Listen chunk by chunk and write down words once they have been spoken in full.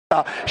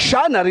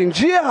shana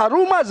rinjie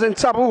haruma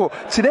zensabu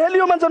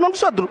sidelio manzano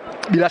msodru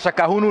bila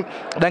shaka hunu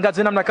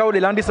dangazi namna kaudi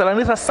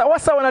landisa sawa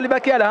sawa na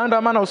libaki ala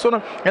handa maana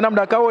usona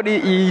namna kaudi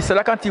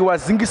isalakanti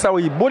wazingi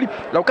sawa iboli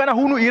laukana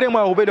hunu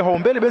irema obele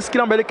hombele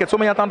besikira mbele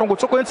ketsoma yatantongo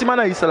tsoko enti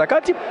mana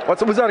isalakati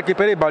watsabuza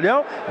rekipere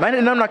baliao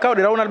maana namna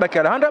kaudi launa libaki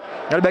ala handa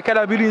libaki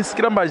ala bili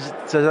insikira mba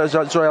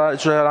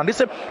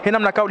landisa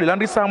namna kaudi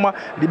landisa mwa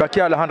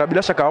libaki ala handa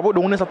bila shaka wabo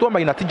donesa tuamba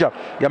inatija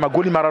ya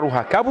magoli mararu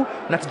hakabu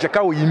natija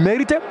kao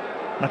imerite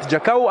natija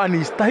kao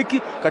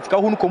anistahiki katika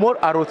hunu Komor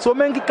arotso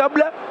mengi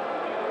kabla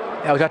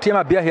ya utatia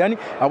mabia yani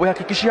abo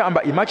hakikishia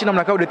amba imachi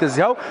namna kao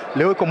detezi hao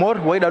leo Komor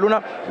waida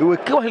luna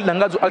wekewa hili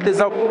nangazo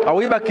altezao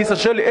awiba kisa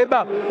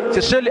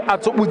Seychelles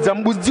atobudza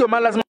mbuzio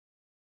malazima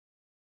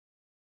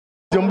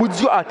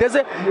Jambuzio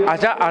ateze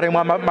aja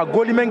arema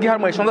magoli mengi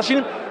harma ishonza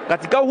shini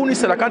katika huni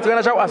selakanti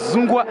wana jao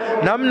azungwa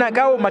namna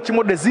kao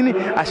machimo dezini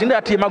ashinda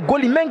atie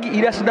magoli mengi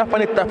ili ashinda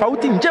fane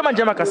tofauti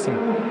njema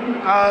Kasimu.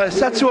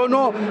 Sati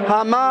ono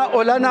hama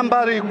ola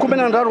nambari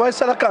 13 wa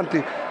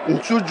selakanti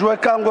mchujwe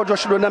kango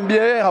joshido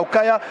nambie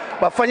haukaya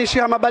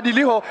wafanyishia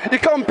mabadiliko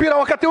ikawa mpira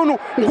wakati hunu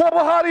ngobo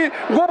hari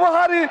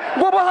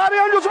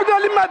anjo subiti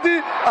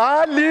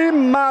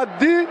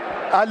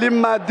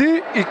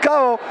alimadi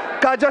ikao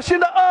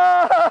kajashinda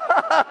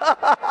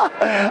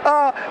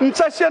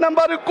mchashia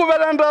nambari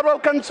 13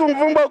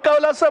 kansumvumba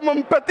ukaola sama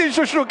mpeti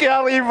shushu qui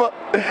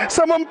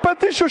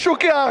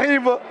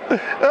arrive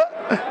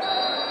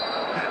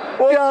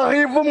Il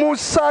arrive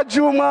Moussa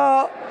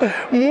Djouma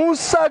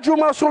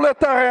sur le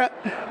terrain.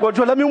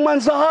 Bonjour l'ami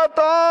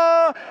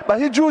Manzahata.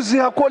 Bahijuzi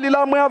hakoli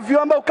la mwa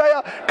vyamba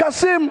ukaya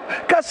Kasim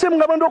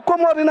ngabando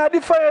Komori na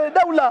difaye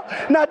daula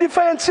na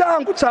difference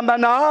yangu tsamba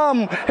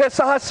naam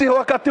hesa hasi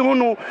wakati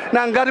hunu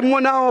na ngari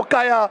mwanao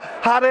kaya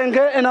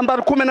harenge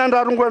nambari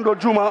 13 ngwendo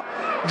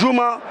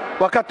Juma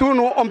wakati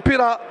hunu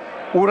mpira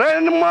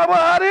uren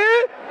mwabari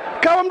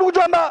kawa mdugu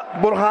jamba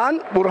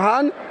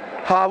Burhan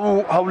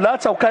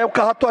haulatsa ukaya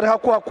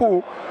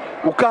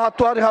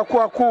ukahatwari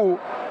haku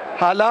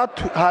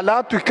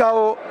halatu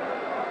ikao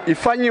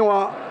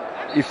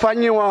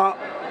ifanyiwa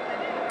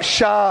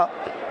sha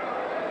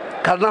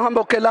karna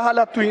hamba ukela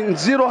halatu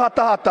nziro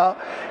hata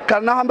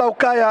karna hamba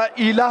ukaya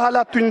ila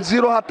halatu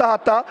nziro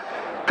hata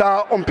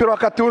ka ompiro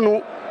wakati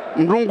unu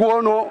mrungu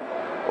ono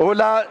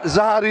ola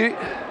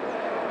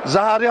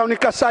Zahari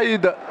haunika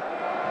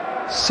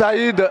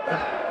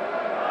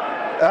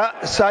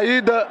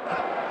Said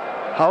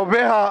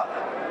haubeha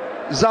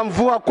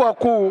zamvua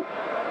kwaku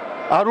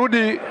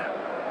arudi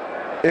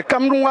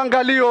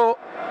ekamnungangalio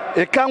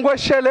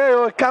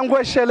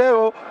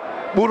ekangwesheleo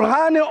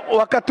Burhani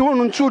wakati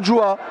hunu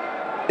nchujua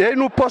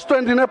enu posto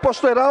endine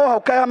posto erao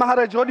haukaya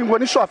mahara jodi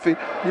ngoni swafi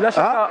bila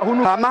shaka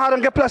hunu mahara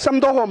nge place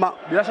mdohoma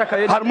bila shaka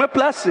harme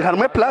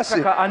place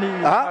shaka ani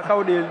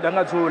kaudi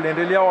dangazo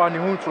lendelea wani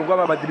hunu turungwa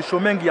mabadilisho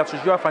mengi ya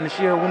tujua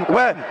fanishie hunu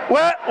we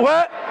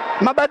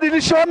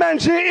mabadilisho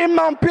mengi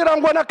ima mpira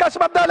ngwana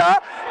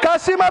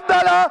Kasim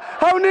Abdalla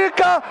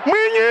haunika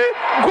Mwinyi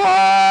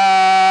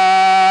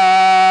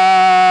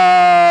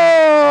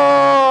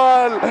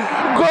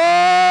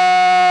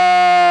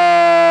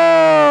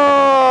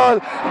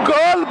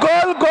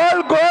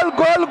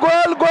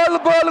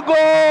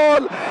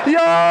gol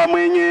ya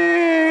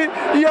Mwinyi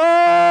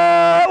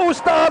ya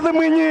Ustadh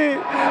Mwinyi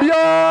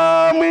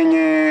ya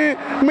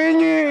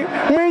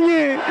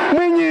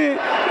Mwinyi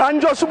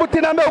anjo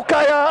subutina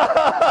meukaya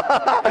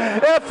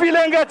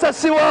filengeta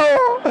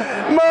siwao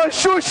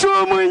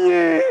Monshushu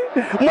Mwinyi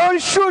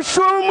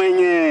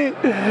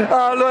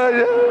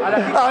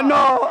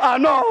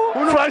ano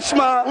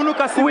franchement unu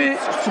Kasimu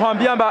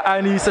suhambiamba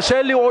ani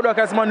Seychelles odo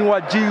akasema ni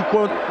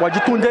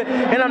wajitunde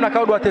ena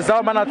nakaudo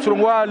watezao maana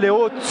turungwa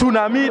leo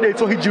tsunami de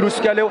to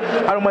hijirusikia leo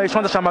aloma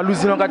ishonza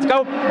shamaluzi no katika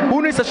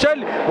unu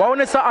Seychelles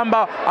waonesa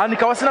amba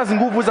anikawasina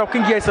zinguvu za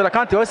kuingia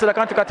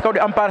iselakanti katika ode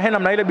ampare hena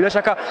na ile bila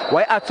shaka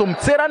wae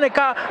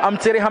atomtseraneka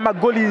amtere hama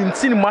goli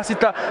nsini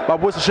mwasita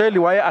babo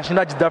Seychelles wae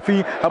ashinda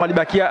jidafi kama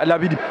libakia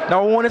labidi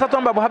na uonesa tu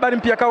amba habari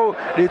mpya kao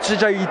de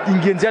tuja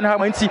ingenziana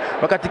hama inti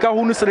wakatika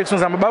hunu selection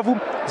za mabavu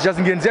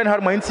zijazingenziana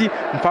hama inti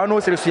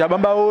mfano selection ya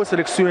Bambao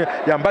selection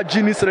ya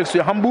Mbajini selection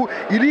ya Hambu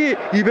ili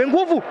ibe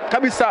nguvu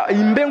kabisa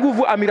imbe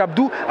nguvu Amir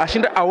Abdu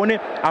ashinda aone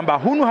amba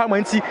hunu hama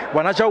inti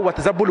wanajao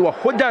watazabuli wa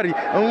hodari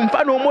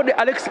mfano mode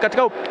Alex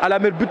katika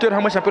alamer buteur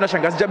hama champion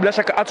shangazi bila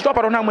shaka atutoa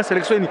parona hama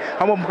selection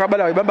hama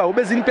mkabala wa Bambao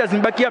obezini pia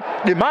zimbakia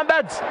de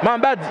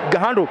Mambad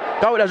Gahando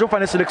kao la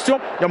jofane selection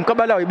ya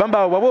mkabala wa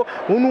Bambao wabo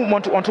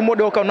hunu wantu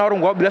mode waka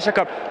narongo bila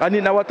shaka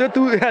ani na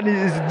watoto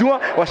yani zidua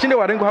washinde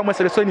warengo hama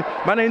selection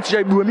maana inti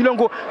ya biwe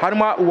milongo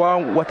harma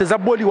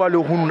watazaboli wale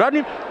hunu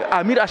ndani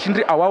Amir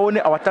ashindri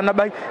awaone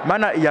awatanabai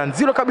maana ya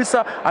nzilo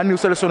kabisa ani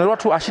selection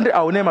watu ashindri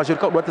aone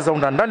majorika watu za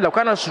ndani la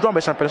kana shujua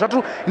mbe champion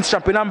tatu ni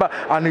champion namba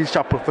ani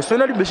cha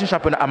professionnel be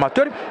champion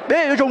amateur be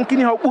yojo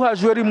mkini haubuha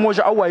joueur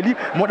mmoja au wali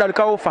modal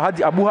kao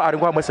Fahadi Abuha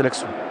arengo hama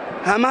selection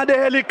Hamade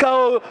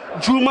helikao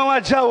Juma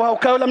wajao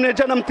haukao la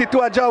mnejana mtiti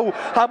wajao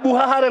habu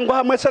haharengo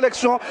hamwe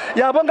selection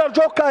ya bonga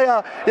joka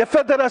ya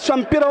federation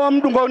mpira wa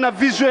mdungo na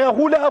vision ya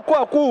hule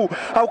haku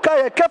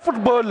haukaya ke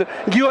football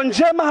ngio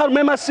njema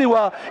harume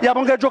masiwa ya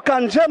bonga joka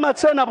njema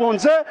tena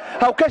bonze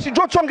haukeshi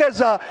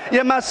jochongeza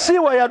ya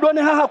masiwa ya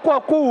doni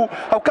haku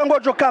haukango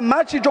joka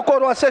match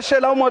jokoro wa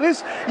Seychelles au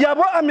Comores ya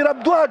bo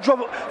amirabdua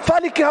jo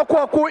faliki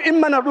haku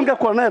imma na dunga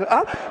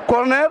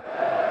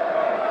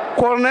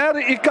corner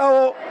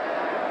ikao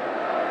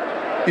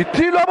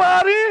itilo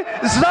bari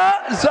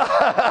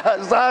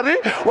Zari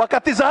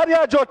wakati Zari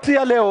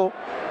ajotia leo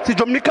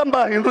sijomnika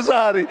mba hindu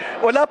Zari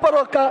ola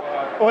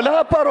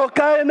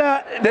paroka na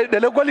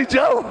de goli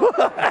jao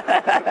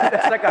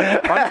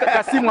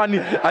Kasimu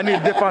ani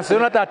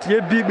defenseur na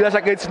tatie bi bila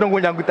shaka itinongo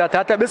nyangu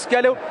tata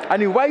besukia leo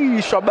ani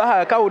wai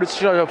shabaha ka uri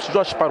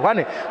Josh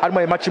Parwane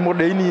alma match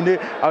mode ini ne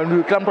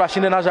anu kila mtu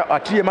ashinde naja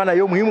atie maana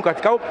yo muhimu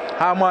katika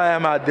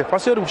ama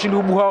defenseur ushindi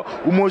ubuha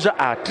umoja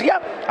atria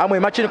ama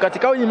match ni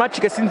katika ni match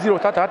kesi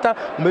 0 hata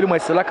mbele mwa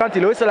Selakanti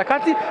leo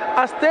Selakanti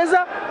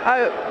asteza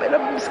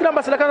msikila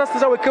mba Selakanti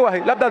asteza wekewa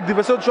labda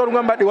defenseur choro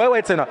ngamba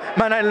wewe tena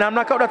maana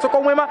namna kauda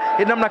toko mwema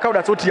namna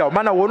kauda toti yao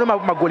maana uone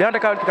magoli hata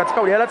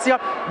katika ule alatia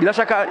bila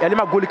shaka yale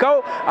magoli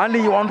kao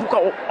ani wanduka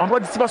andwa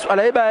disipasu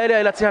alaeba ile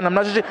alatia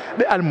namna jeje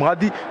be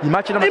almuradi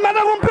imachi na imana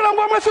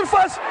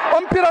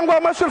mpira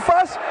ngwa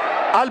surface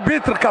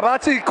arbitre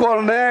kabati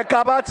corner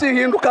kabati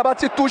hindu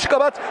kabati touche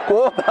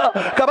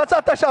kabati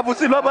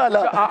atashavuzi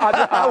lobala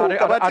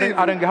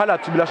arenge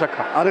halatu bila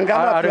shaka arenge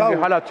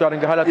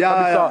halatu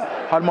kabisa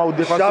halma u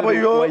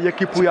defenseur wa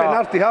equipe ya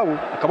penalty hao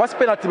kabasi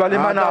penalty bale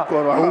mana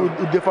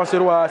u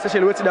defenseur wa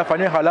Seychelles weti da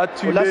fanya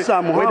halatu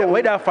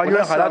weda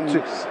fanya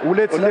halatu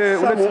ulete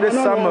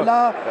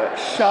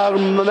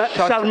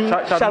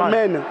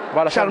Sam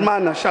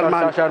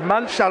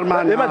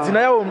Charman ema zina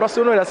yao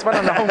mbasono la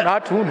sifana na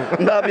hatu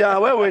ndabia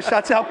wewe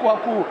shati hapo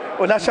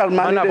ola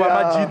Charman ana kwa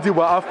majidi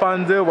wa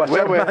afande wa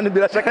Charman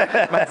bila shaka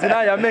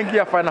mazina ya mengi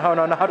yafana hao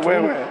na hatu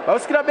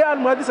usikira be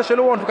almadi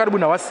Seychelles wantu karibu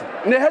na wasi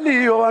ne heli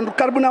hiyo wantu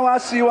karibu na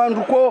wasi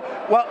wantu ko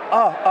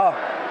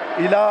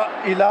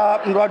ila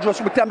ndo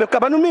ajosubiti ambe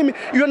kabanu mimi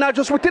iyo na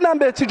ajosubiti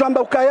nambe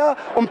tijamba ukaya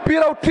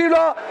mpira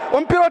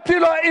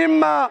utilo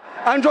ima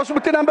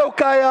anjosubiti nambe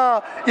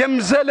ukaya ye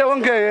mzele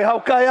onge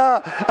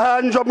haukaya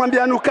anjo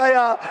mwambiani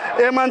ukaya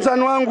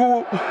manzani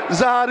wangu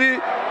Zahari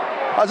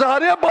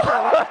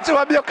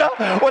tiwabioka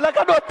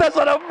olaka do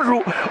tesa na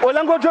mru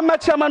olango jo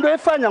match ya mando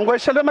efanya ngo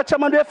eshele match ya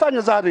mando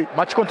efanya Zahari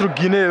match contre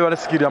Guinée wala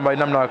sikiri amba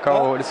namna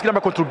kao sikiri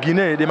amba contre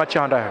Guinée de match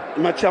handa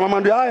match ya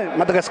mando ya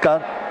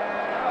Madagascar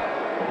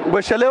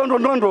Bwesheleo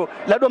ndondo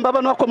la domba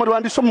bana wako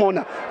mwandi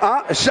somona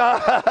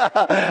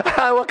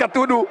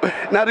wakatudu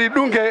na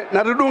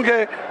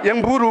ridunge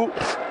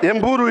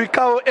yemburu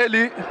ikao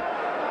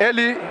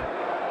Eli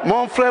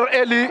mon frère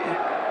Eli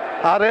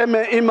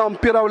areme ima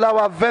mpira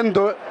ulawa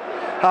 22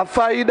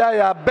 faida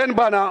ya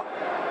Benbana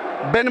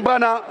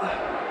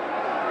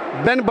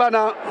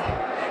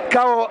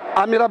kao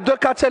Amir Abdel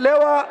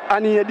Katelewa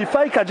ani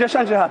edify kaje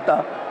change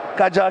hata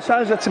kaja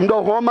change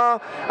timdo Roma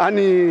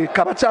ani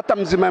kabati hata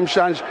mzima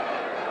mchange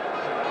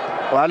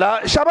wala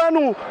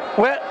Shabanu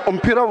we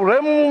mpira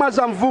uremu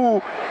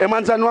mazamvu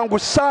emanzani wangu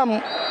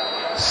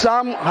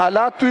Sam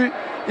halatu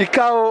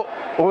ikao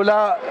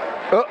ola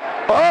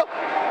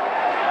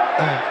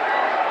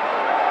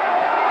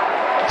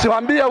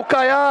tiwambia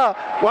ukaya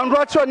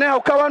wanduachone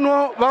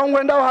ukawano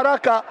waongwenda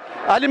haraka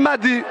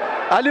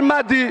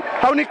alimadi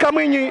haunika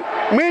mwinyi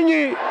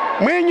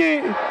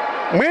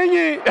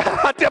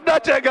atebna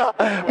chenga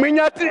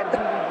mwinyi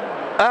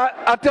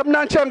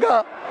atebna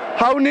chenga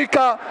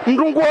haunika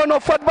mrungu ono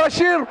Fat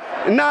Bashir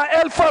na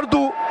El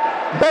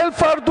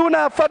Fardu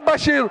na Fat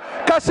Bashir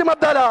Kasim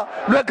Abdallah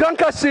le grand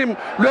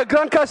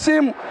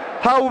Kasim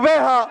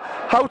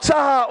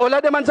hautaha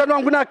olade manzano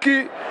wangu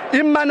naki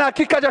imana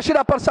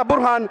kikajashira par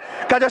Saburhan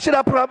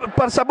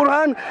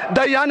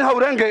Dayani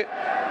haurenge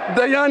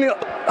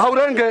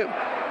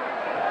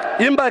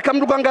imba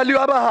kamduga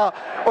ngalio abaha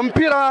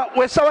mpira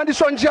wesawandi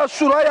sonjia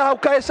suraya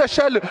haukae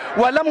Seychelles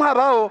walamu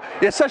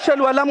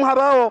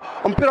habao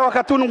mpira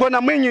wakatunu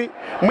ngona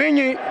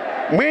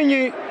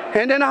mwinyi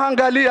hendena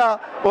hangalia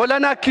ola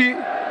naki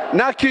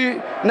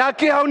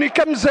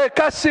haunika mze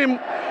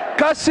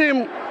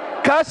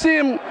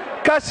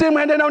Kasim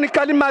hendena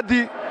unika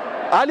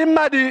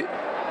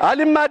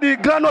Alimadi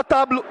grand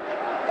notable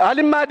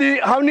Alimadi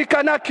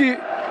haunika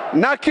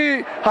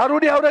naki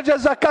harudi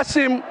haurejeza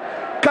Kasim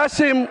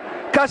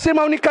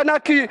haunika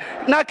naki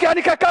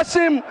anika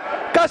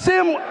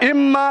Kasim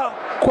imma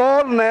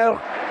corner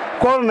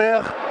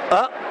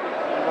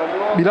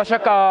bila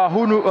shaka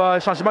hunu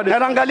changement de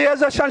angalia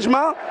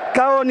changement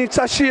kao ni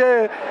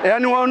tashie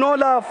yani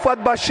wanola Fat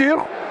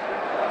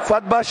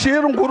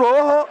Bashir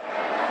nguroho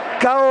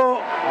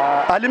kao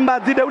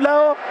Alimadi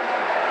deulao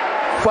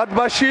Fat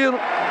Bashir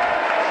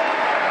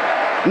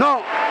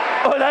no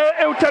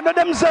ola utanda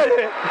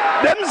demzaye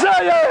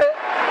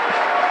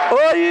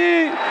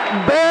oyi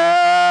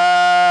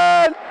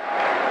ben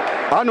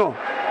ano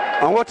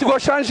on va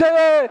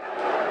changer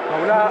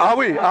Ah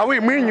oui,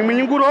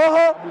 mwinyi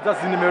nguroho.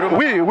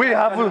 Oui,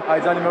 have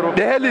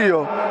de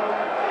helio.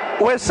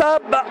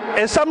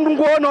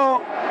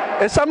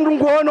 Esa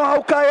mdunguono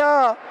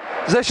haukaya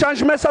ze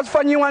changements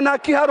sazifanyiwa na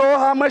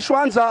kiharoha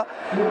mweshwanza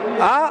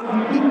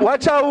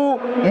wachau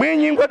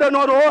mwinyi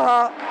ngodono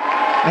roha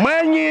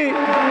mwenyi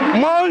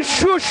mon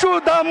chouchou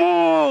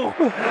d'amour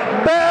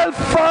belle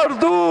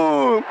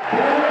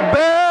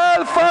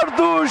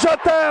Fardou je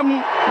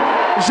t'aime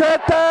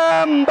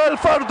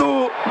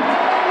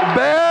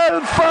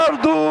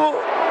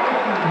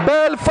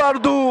belle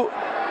Fardou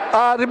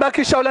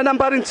ribaki shaula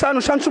nambari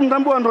nsanu shansu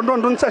mdambu wa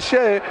ndondo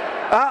nsashe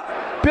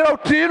pira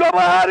utilo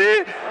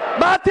bahari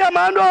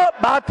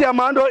bahati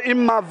amando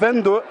imma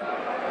 22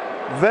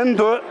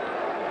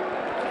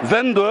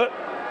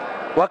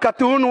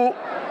 wakati hunu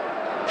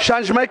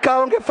changement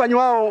kao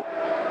ngefanywa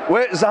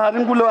we zahari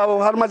ngulo wao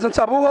harumazan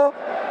sabuho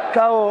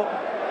kao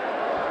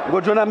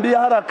ngojona mbia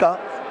haraka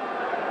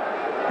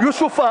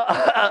Youssoufa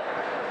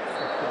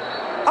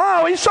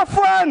oui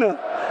Safwan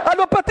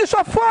allo petit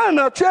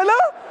Safwan tu es là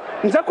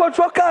nja ko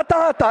choka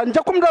tata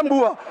nja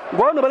kumdambua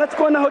ngono balati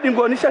kona hodi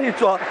ngonisha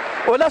hitwa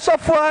ola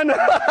Safwan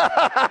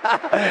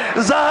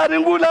zahari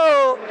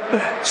ngulao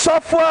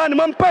Safwan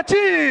mon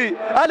petit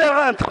allez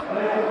rentre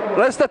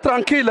reste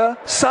tranquille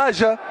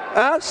sage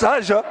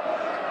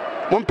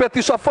mon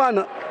petit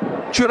Safwan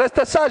tu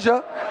restes sage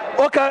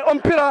OK on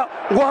pira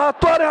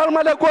gohatware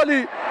hamale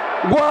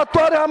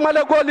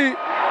goli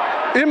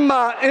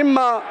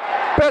imma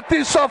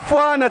petit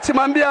Safwan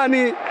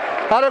timambiani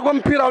arago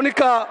mpira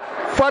unika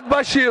Fat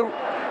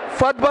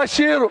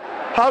Bashir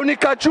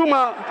haunika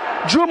Juma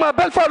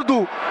belle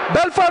Fardou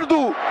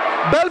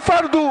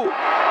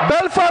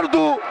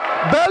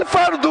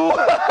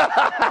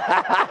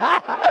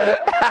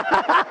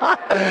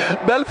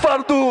belle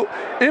Fardou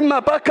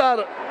imma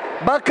Bakar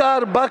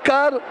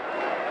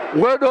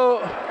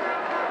wedo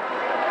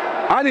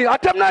ani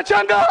atamna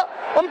changa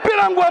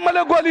mpira ngwa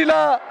male goli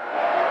la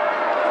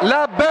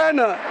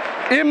ben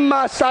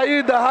imma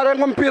Said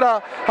harango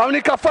mpira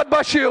haunika Fat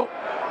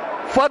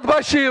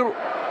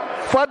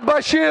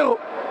Bashir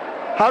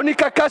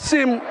haunika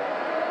Kasim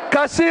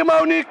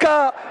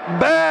haunika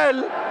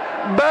Bel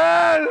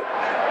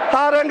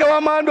haranga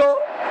wamando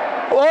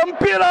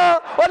mpira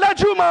wala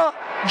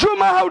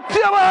Juma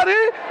hautia wari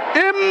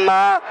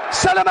imma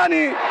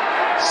Salamani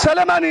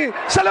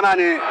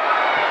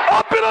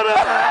mpira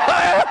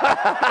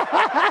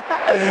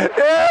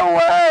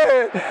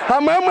ewe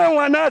hamwe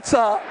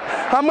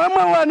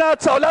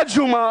wanatsa wala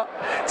Juma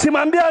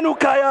timambia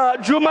nukaya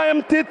Juma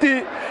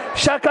mtiti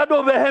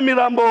shakado vehe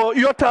mirambo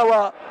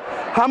yotawa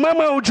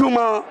hamwe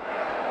ujuma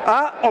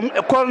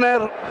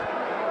corner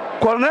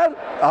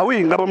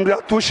oui ngabomdia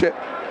touche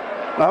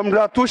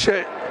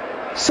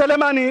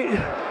Selemani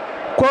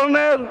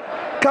corner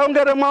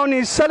kaungere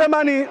mauni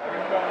Selemani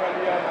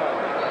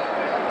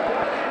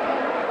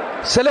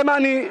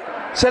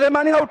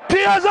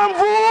hautia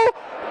zamvu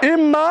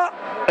imma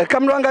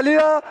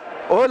kamrangalia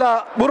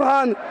ola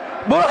Burhan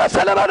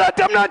Selemani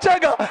atamna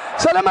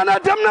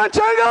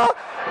changa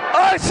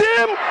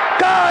Asim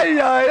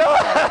kaya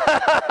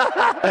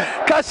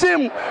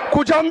Kasim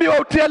kujambiwa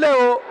utia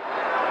leo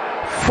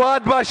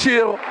Fat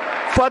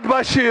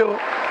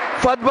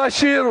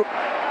Bashir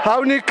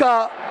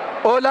haunika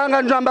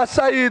olanga njamba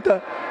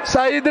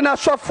Said na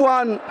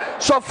Safwan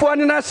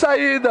na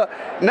Said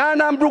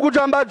na mbrungu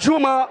jamba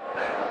Juma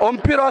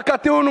ompira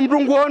wakati hunu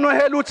mbrungu ono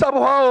helu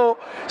tabu hao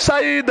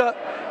Said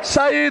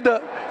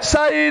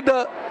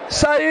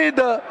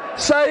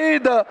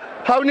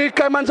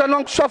haunika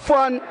manzanong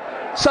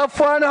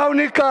Safwan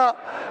haunika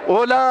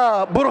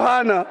ola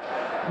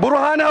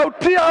Burhan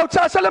hautia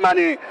hautsa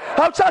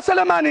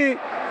Salamani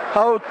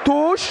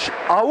hautouche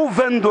au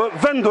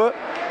 22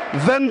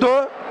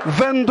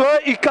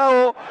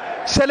 ikao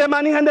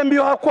Selemani hende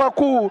mbio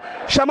hakuaku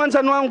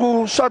shamanzani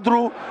wangu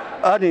Sadru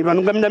ani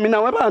manungamina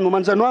mina wabanu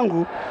manzani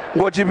wangu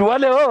ngojibi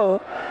wale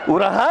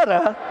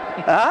urahara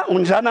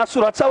unjana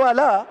suratsa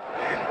wala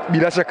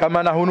bila shaka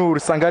mana hunu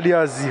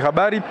usangalia zi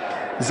habari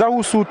za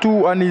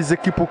husutu ani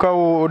zekipu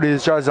kao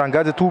deja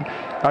zangaze tu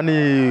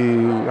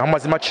ani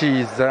hamazi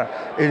matchi za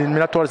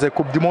eliminatoire za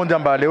Coupe du Monde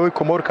amba leo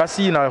Comores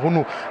kasi na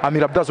hunu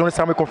amirabda zone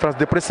sama conférence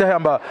de presse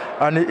amba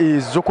ani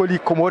zokoli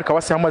Comores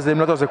kawasi hamazi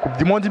eliminatoire za Coupe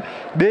du Monde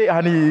be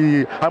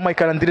ani hama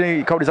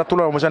calendrier kao za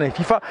tola moja na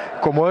FIFA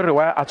Comores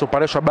wa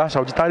atoparesha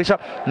basha ujitarisha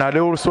na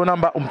leo sona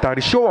amba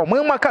umtarisho wa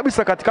mwema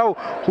kabisa katika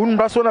hunu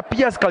mrasona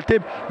pia skalte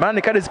maana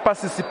nikade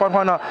zipasi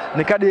siparwana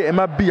nikade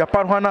emabi ya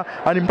parwana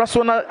ani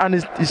mrasona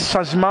ani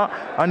changement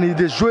ani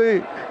de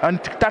jouer ani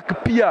tic-tac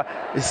pia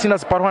sina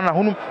ziparwana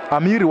hunu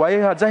amiri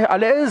wae hazahe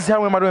alezi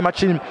hawe marwe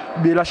matchini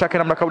bila shaka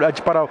namna kabla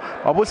ajipara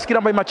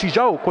abosikira mbai matchi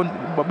jao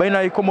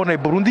baina ya Comores na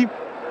Burundi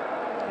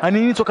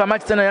ani nitoka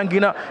match tena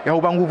yangina ya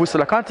ubanguvu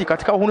salakanti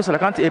katika hunu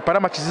salakanti para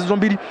matchi zizo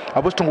mbili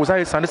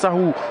abostongozahe sandesa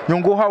hu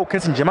nyongo hao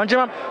kensi njema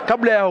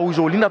kabla ya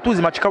ujolinda tu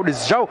zi match kabla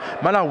zijao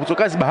maana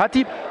utokazi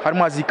bahati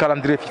harmazi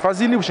calendrier FIFA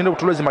zini ushende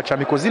utulozi match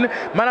amiko zile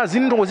maana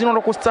zini ndongo zino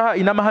ndokosta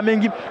ina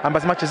mahamengi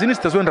ambazi match zini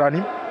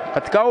zitazoendrani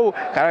katika au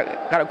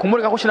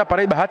Comores kakoshinda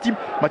parai bahati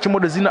machi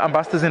moda zina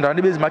ambaste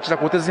zindani bezi machi za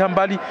kotezi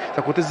mbali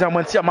za kotezi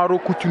mwanti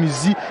Maroc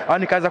Tunisie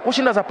ani kaza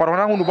kushinda za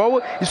parona hunu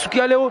bawo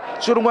isukia leo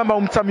sio ngamba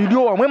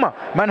umtamilio wa mwema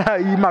maana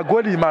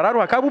magoli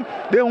mararu akabu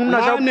be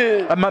hunna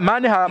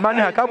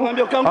mane hakabu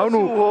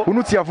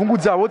hunu tia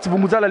vunguza wote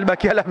vunguza la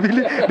libaki ala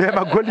vili be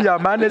magoli ya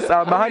mane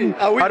samahani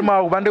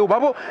harma ubande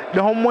ubabo de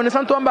homone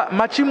santo amba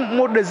machi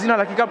moda zina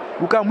lakika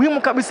uka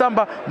muhimu kabisa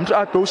amba mtu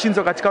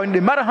atoshinza katika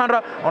wende mara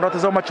handra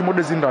onatazama machi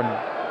moda zindani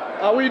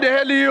awide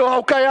heliyo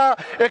haukaya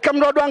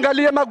ekamrodo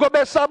angalie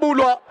magobe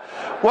sabulwa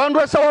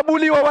wandwe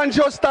sawabuliwa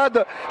wanjio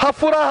stad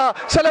hafuraha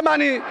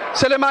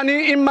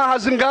Selemani imma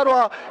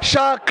hazingarwa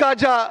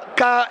shakaja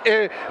ka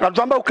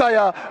radwamba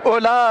ukaya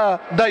ola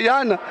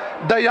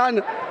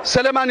Dayan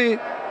Selemani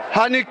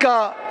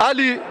hanika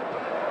Ali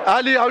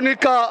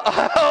hanika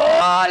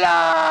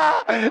wala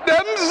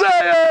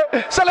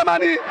demzeye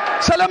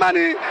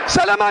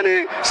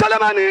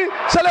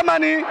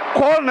Selemani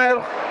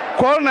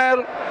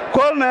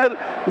corner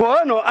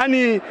ngono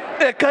ani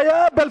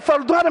ekaya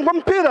Belfardo hana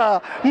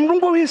ngompira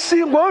mrungo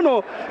hisi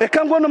ngono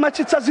ekangono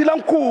machitsa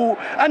zilanku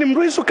ani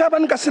mruisu kaba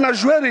nkasina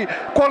joueur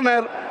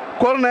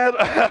corner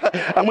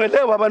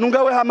amwelewa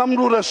banunga we hama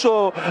mrure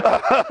so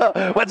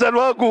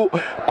wazalwagu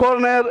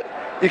corner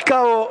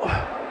ikao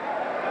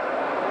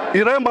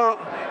irema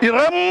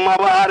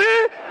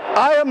bari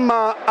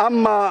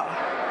ama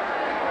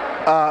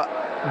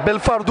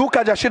Belfardo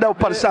kaja shida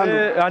uparisano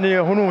yani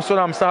hunu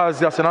sona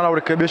msahazi Arsenal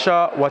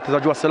urekebisha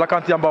wachezaji wa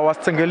Selakanti ambao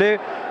wasengele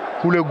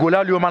kule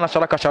golali maana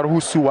sharaka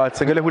sharuhusu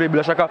wasengele kule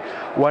bila shaka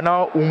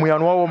wana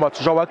umuyano wao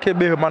matuja wake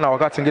be maana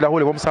wakati sengela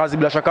kule kwa msahazi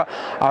bila shaka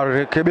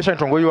arekebisha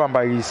ntongo hiyo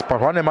ambayo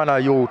isparwane maana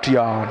yote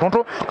ya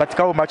tonto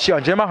katika machi ya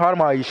njema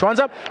harma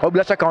ishwanza au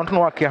bila shaka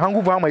wantono wake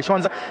hanguvu harma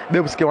ishwanza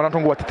be msikie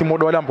wanatongo watiti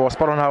modo wale ambao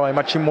wasparwana hawa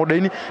machi modo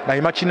ini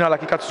na machi ni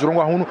hakika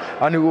tuzurongwa hunu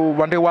ani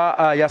wande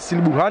wa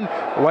Yasin Burhan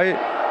wae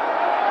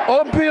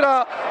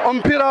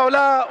ompira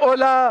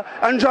ola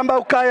anjamba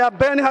ukaya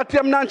beni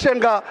hatia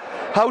mnanchenga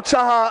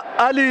hautaha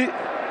Ali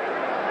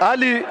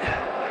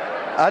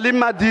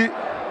Madi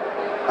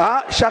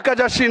shaka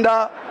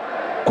jashinda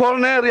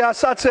corner ya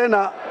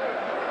satena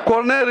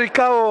corner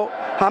ikao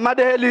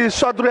Hamade heli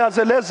swadru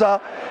azeleza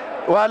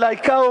wala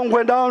ikao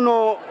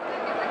ngwendaono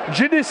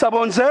Jidi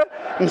Sabonze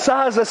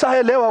msahaze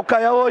sahelewa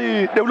ukaya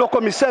oi deulo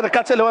commissaire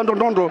katele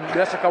wandondo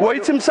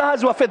waiti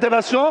msahazi wa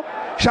federation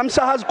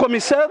shamsahazi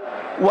commissaire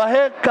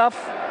wahe kaf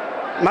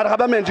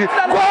marhaba menji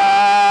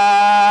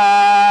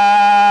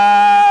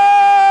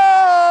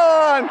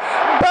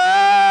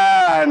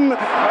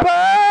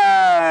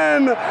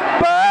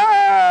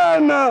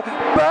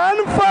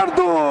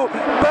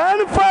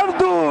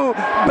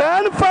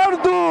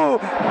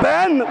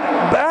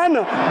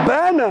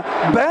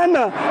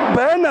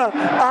Ben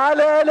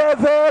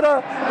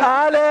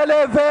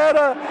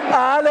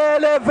allez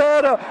les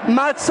verts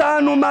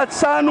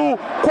Matsanu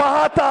kwa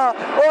hata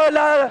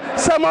ola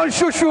samon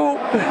chouchou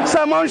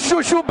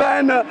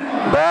Ben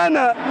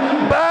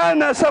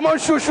samon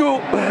chouchou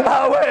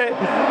ouais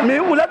mais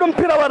ulado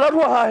mpira wa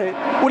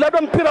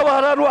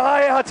hararua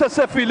hae hata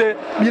sefile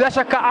bila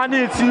shaka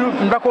ani ti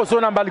mbako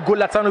zona mbali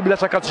gola tano bila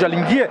shaka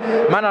tujalingie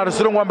maana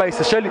Arsenal ngamba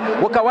Seychelles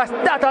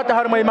wakawastata hata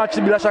harma match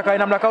bila shaka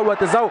ina mnakao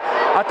watezao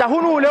hata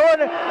hunu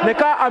leone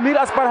neka Amir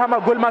Aspar hama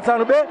gol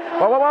matano be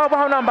wa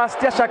hana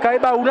mbastia shaka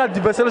iba una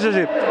adversaire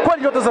jeje kwa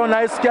ndio tezao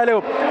na eskia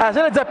leo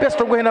azele za pesa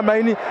tongo hena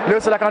maini leo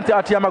Selakanti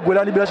atia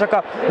magolani bila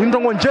shaka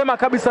ndongo njema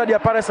kabisa ya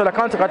Paris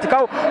Selakanti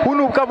katikao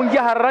hunu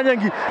ukavungia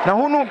haranyangi na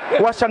hunu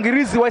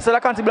washangirizi wa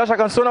Selakanti bila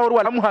shaka nsona wao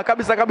alamu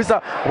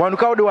kabisa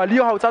wanukao de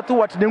walio hautatu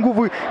watide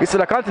nguvu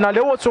Selakanti na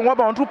leo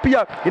tsongwaba wantu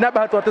pia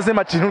inabahati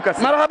watazema chinuka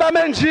marhaba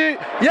menji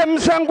ya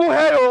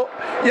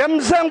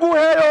mzangu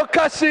heyo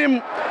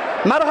Kasim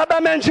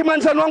marhaba menji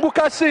manzani wangu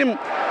Kasim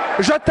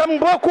je t'aime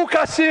beaucoup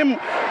Kasim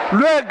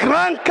le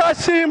grand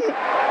Kasim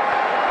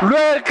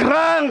le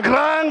grand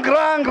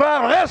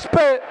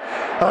respect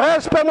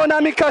mon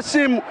ami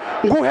Kasim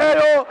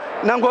nguheyo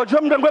nangojo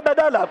mdengwe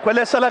badala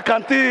kwele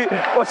Selakanti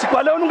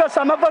osikwale ununga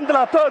sama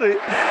ventilatori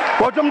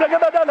ngojo mdengwe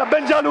badala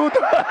Benjalud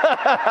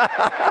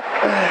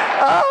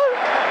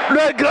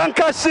le grand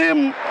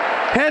Kasim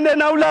hende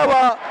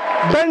naulawa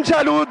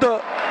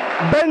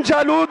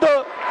Benjalud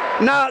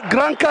na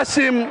grand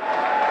Kasim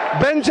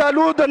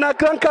Benjalud na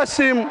grand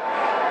Kasim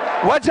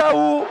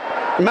wajau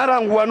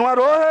marangu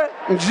wanwarohe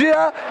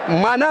njia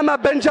manama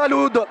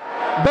Benjalud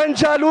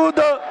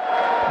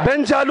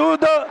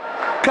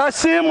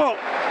Kasim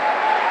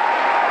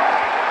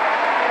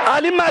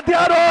Ali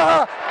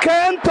Madiaroha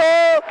Kento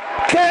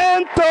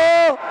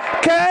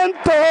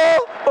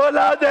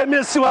ola de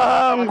misiwa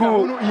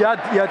hangu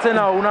ya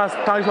tena una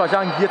tanisho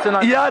jangi tena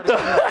ya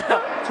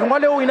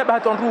Tumwale au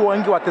inabahati wantu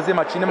wengi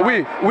watazema chini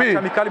oui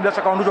kamikali bila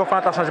shaka wandujo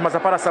fanta changement za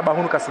para saba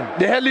hunu Kasim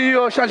de heli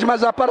hiyo changement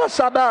za para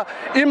saba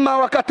imma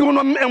wakati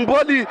uno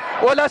mboli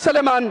wala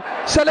Seleman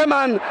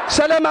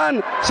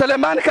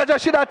kaja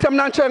shida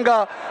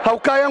temnanchenga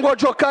haukaya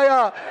ngojo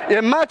kaya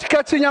match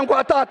kati nyangu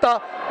atata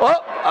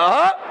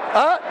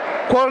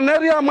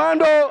corner ya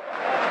Mando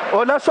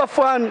ola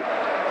Safwan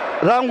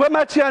rangwe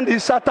machi andi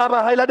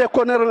sataba haila de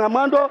konero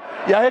ngamando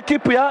ya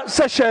ekipu ya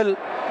Seychelles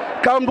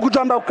kama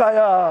mkujamba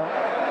ukaya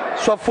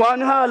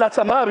Sofwani hala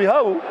tamari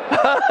hau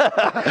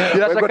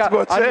bila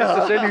shaka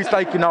Seychelles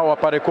strike nao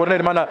apare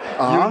corner mana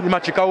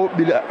machikao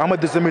bila ama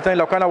deuxième mi-temps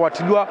ila kana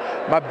watilwa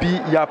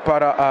mabi ya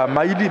para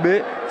maili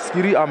be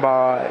skiri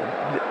amba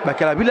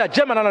bakala bila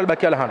jema nana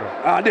bakala hando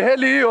de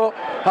heli hiyo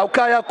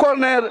haukaya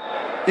corner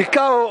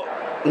ikao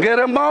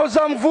ngere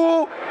mauza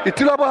mvu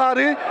itila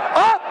bahari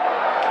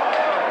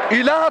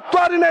ila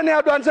hatwari nene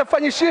adwanze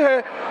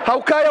fanyishihe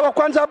haukaya wa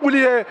kwanza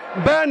bulie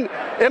ben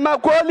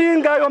emagoli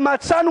ngayo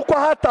matsanu kwa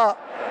hata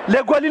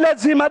legoli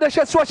lazima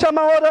deshe swasha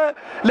mahore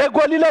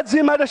legoli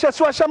lazima deshe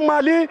swasha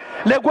mali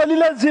legoli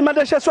lazima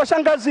deshe swasha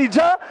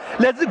ngazija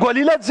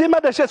legoli lazima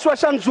deshe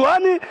swasha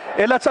nzuani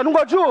ela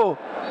tsanungo juu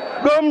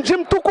mji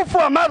mtukufu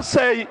wa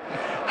Marseille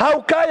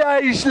haukaya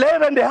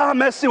islere nde ha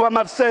Messi wa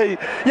Marseille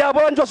ya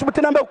bonjo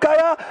subutina mbe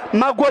ukaya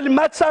magoli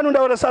matsanu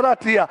nda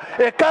saratia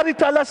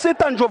karita la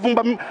sita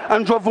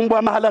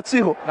anjovumba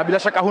mahalatiho na bila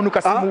shaka hunu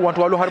kasimu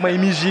watu walo harma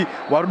imiji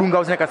warudunga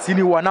uzenya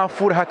kasini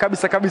wanafuraha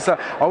kabisa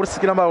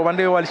Ortc namba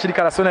wande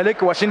walishirika la sona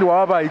leke washindi wa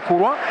hapa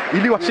ikurwa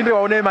ili washinde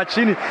waone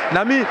machini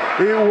nami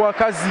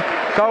wakazi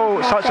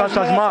kao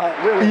changement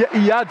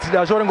iad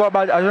la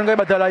jorenga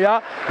badala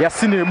ya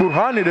Yasin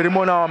Burhani de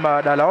rimona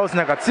badala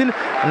uzenya kasini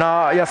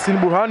na Yasin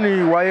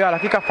Burhani wa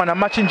hakika fana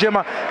machi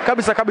njema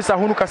kabisa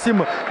hunu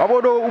kasimu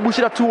abodo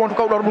ubushira tu wantu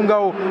ka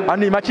urarungao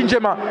ani machi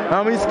njema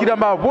na misikira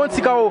mba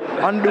bonti kao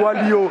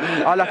andwalio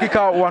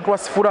hakika wantu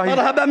wasifurahi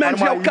marhaba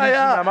menji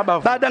ukaya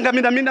badanga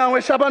mina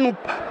we shabanu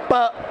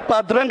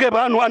pa drenge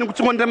banu ani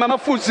kutumonde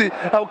mafuzi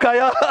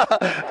ukaya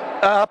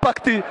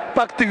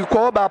pakti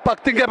koba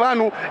pakti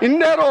ngebanu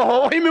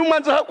indero himi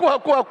umanza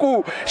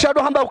haku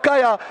shado hamba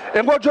ukaya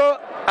ngojo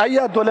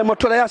aya dole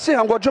motola yasi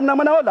ngojo mna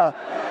manaola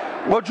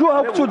wajua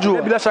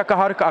hakutuju bila shaka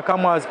harika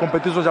kama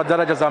competition za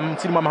daraja za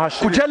mtima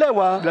mahashi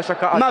kujelewa bila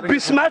shaka na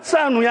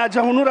bismatsanu ya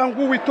jahunura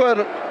ngu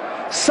witor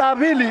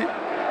sabili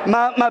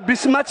ma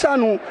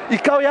bismatsanu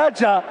ikao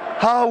yaja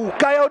hau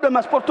kaya ode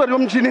masportori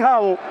mjini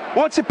hao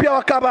wonsi pia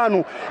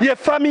wakabanu ye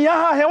familia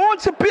he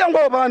wonsi pia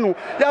ngobanu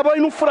yabo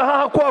inu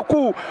furaha kwa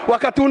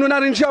wakati unu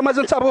narinjia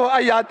mazensabo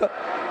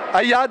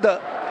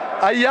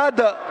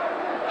ayada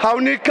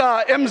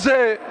haunika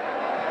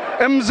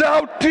mz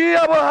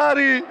hautia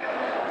bahari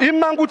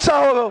imangu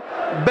tsao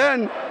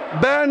ben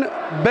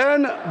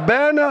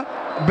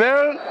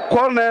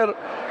corner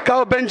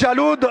kao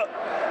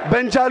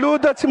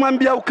benjalud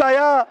timambia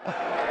ukaya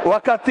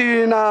wakati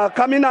na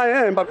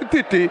kamina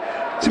mbapititi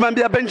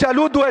timambia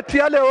benjalud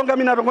wetiale onga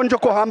mina rongonjo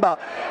kohamba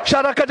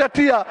sharaka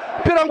jatia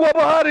pira ngwa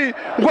bahari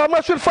ngwa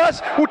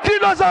masurfas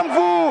utilo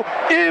zamvu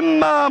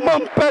ima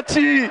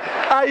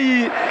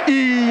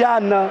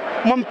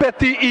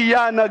mompeti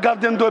iyana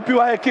gardien de but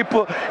wa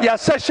equipe ya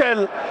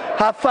Seychelles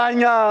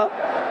hafanya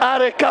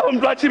areka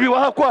mdwachibi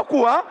wa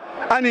kwa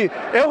ani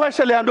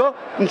hasheleando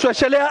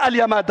msweshelea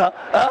aliamada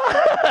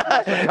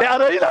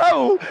araila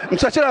au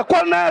msweshelea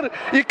corner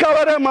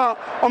ikawarema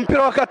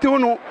mpira wakati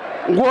hunu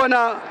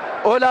nguona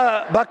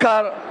ola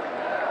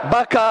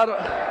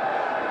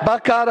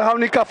Bakar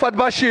haunika Fad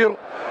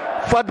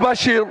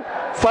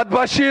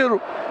Bashir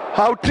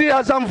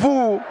hautia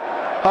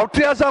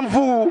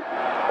zamvu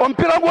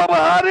mpira ngwa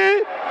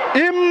bahari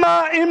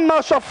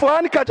imma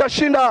Sofwani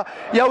kajashinda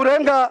ya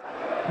urenga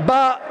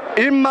ba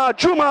imma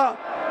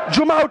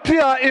Juma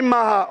hautia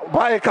imma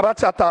bae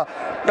kabatata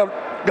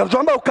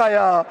gazomba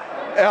ukaya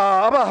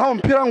aba hao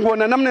mpira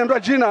ngona namna ndo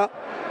jina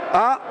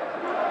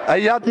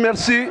ayad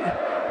merci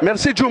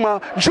Juma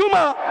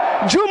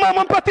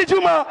mwampati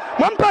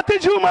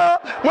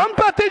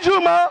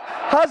Juma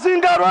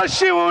hazingaro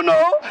shiuno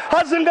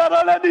hazingaro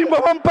ledimbo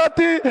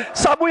mwampati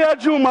sabu ya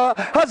Juma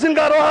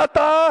hazingaro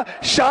hata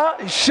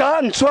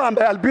sha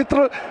nswambe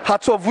arbitre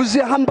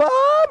hatovuzia hamba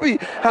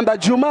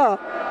Juma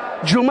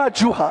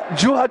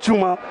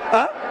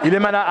ile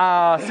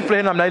mana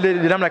sifle namna ile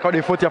namna kwa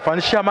default ya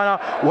fanisha mana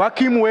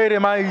wakimu were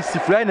mai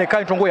sifle ne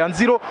kan tongo ya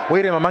nziro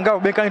were manga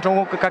beka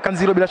tongo kaka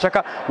nziro bila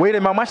shaka were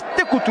mama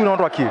stekutu na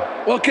ndo akili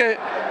okay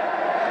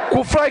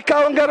kufrai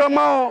kaongera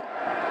mao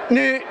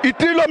ni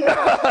itilo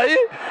mnai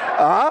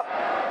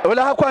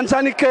wala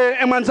hakwanzani ke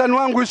emanzani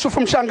wangu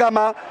Yusufu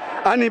Mshangama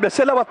ani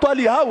besela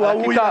watwali hawa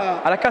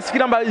uya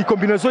alakasikira mba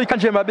ikombinazo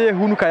ikanje mabe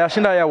hunu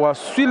kayashinda ya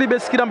waswili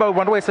besikira mba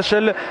wandu wa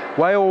Seychelles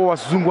wayo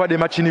wazungu wa de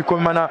machini kwa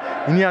maana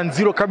ni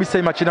anziro kabisa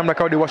imachina mna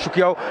kaode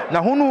washukiao na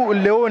hunu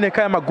leo ne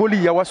kaya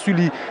magoli ya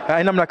waswili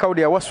ina mna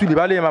kaode ya waswili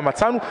bale mama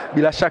tano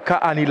bila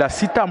shaka ani la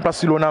sita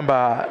mplasilo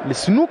namba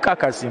lisinuka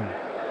Kasim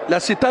la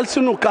sita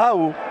lisinuka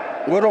au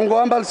ngorongo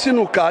amba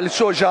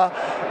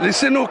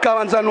lisinuka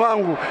wanzani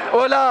wangu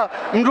ola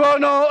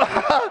mdono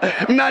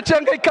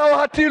mnachenga ikawa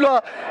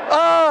hatilwa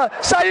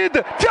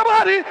Said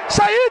Tiabari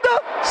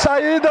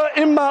Said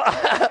imma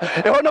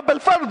ehono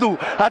belfardu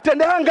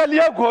atende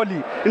angalia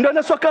goli ndio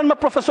nesokan ma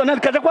professionnel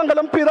kaja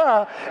kuangalia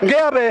mpira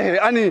ngeabe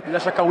ani bila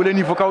shaka ule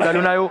niveau ka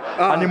udalo nayo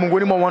ani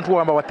mungoni mwa watu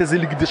amba wateze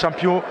Ligue des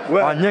Champions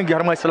anyengi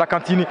harma isla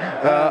kantini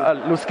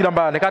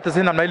loskilamba nekata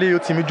zena na ile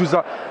yote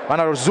mijuza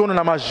wana zone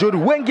na majori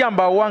wengi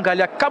amba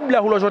waangalia kabla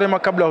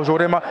kabla ya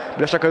hujorema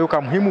bila shaka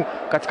yuka muhimu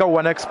katika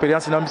wana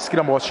experience na msikira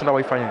ambao washinda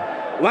waifanye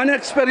wana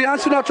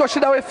experience na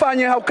tushida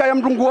wefanye haukaya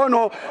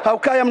mdunguono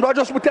haukaya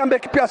mdojo subutembe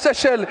kipia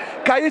Seychelles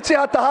kaiti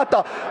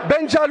hata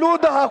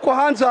Benjalud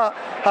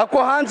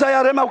hakuhanza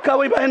ya rema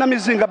ukawa ibahina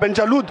mizinga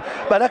Benjalud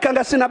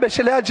barakanga sina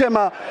beshelea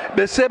jema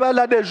beseba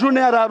la de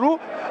journée araru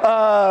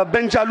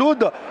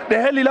Benjalud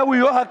de heli la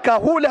wiyo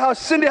hakahule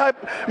hasindi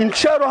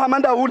mchero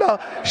hamanda hula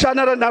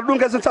shanara na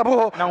dunga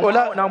zinsabuho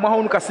na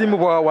mahunu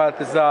kasimu wa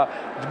teza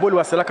jiboli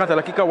wa selakanta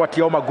lakika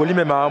watia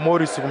magolime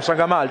Comores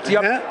kumshangama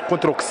altia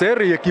contre Ortc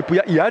ekipu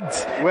ya Iad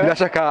bila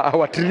shaka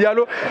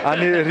watrialo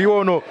ani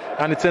riono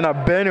ani tena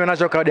Ben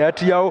wanajoka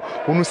dati yao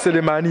unu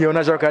Selemani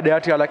wanajoka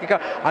dati lakika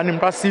ani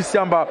mpasisi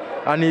amba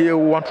ani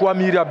wantu wa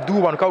Miri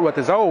Abdu wanukau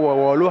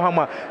watezao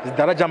walohama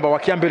daraja amba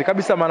wakiambele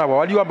kabisa maana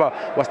waliwa amba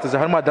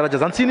wastezahama daraja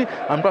zantini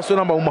ampaso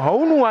namba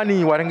umahaunu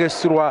ani warenge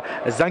surwa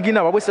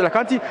zangina wabwese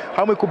lakanti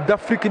hamwe Coupe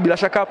d'Afrique bila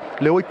shaka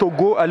leo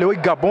Togo leo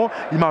Gabon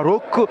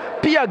Maroc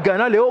pia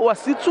Ghana leo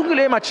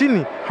wasitsungile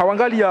machini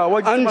hawangalia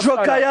wajibu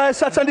anjoka ya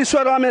sasa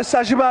ndiswara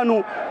message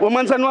banu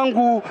wamanzani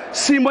wangu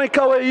simo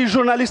ikawe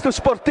journaliste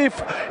sportif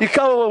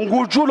ikawe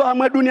ngujulo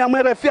hamwe dunia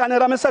mwere fi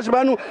anera message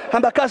banu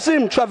hamba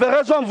Kasim tu avais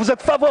raison vous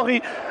êtes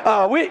favori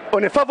oui on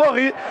est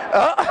favori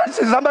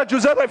c'est zamba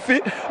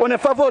Josefi on est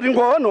favori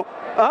ngono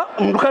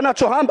mdukana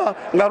chohamba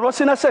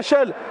ngarosi na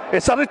Seychelles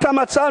esarita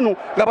matsanu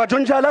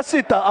ngabajonja la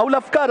sita au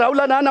la fukara au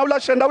la nana au la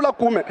shenda au la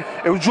kume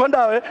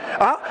ujonda we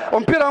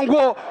ompira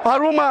nguo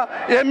haruma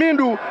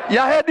yemindu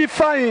ya head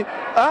fine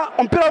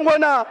ompira nguo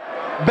na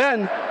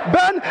Ben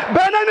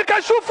ni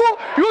kashufu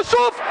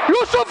Yusuf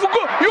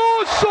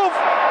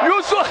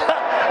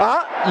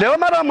leo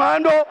mara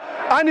mando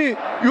ani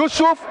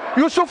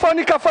Yusuf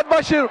ani ka Fat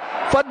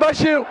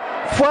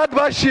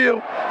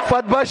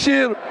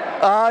Bashir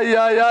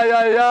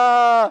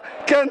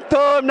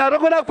Kento na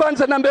rogona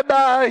kwanza na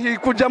mbeba hii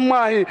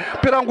kujamwahi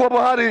pirango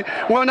bohari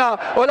wana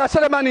ola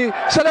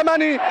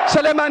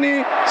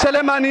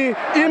Selemani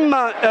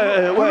imma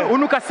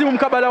unukasimu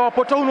mkabala wa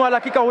poto unu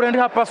alakika urende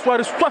hapa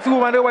swari swafi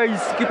umande wa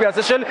ikipe ya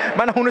Seychelles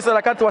maana hunesa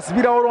lakanti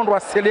wasibira orondo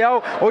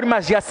waseleao ori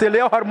magia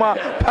seleao harma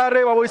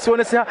pare wa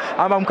wisiwonesa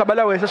ama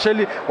mkabala wa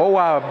Seychelles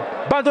wa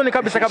bandoni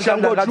kabisa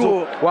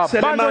ndazo wa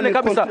bandoni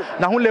kabisa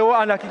na hunleo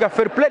anakika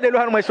fair play de lo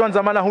harma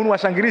ishwanza maana hunu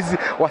washangirizi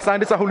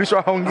wasandisa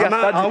hulisho haongia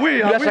stadi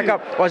bila shaka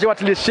waje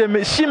watile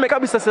shime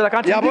kabisa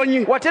selakanti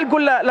watel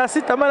goal la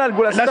sita maana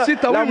goal la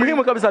sita la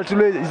muhimu kabisa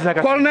alitule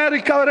zinaka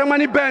corner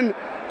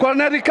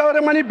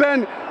kaweremani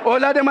Ben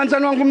olade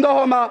manzani wangu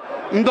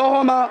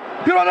mdohoma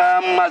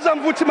pirona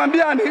mazamvuti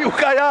mambiani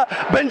ukaya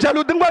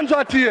Benjalud ngwanzo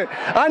atie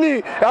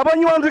ani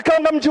abonyi wandu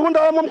ikanga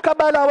mjihunda wa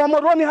mkabala wa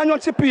moroni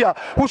hanyonsi pia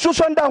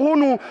hususan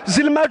ndahunu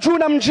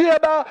zilmajuna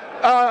mjieba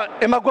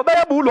emagoba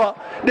ya bulwa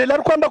de la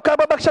kwamba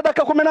ukaba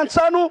bakshadaka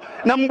 15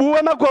 na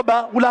mbuwe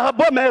magoba ula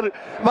habomer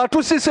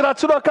watu sisi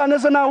ratsuro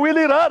kaneza na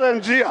wili rara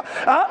njia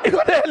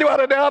ile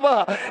warede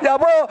haba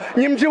yabo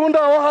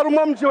nyimjihunda wa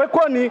haruma mjiwe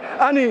kwani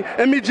ani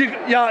emiji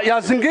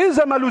ya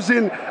zingize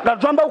maluzini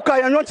ngajamba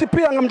ukaya nyonsi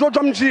pia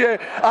ngamjojo mjie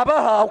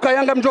abaha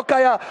ukayanga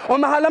mjokaya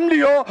omahala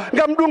mlio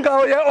ngamdunga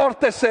ya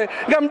Ortc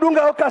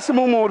ngamdunga wa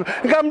Kasimumur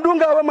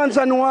ngamdunga wa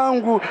manzani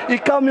wangu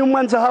ikami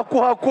mwanza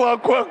haku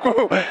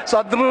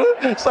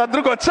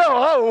sadru go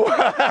chao hau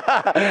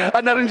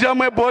anarinjia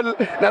mwe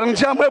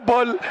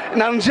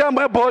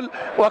ball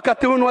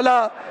wakati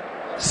wala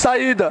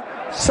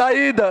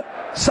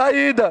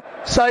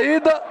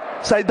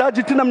Saida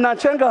jitina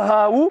mnachenga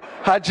hau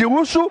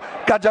hajiusu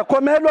kaja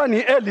komelwa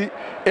ni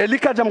Eli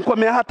kaja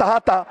mkomea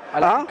hata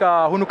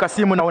alika hunu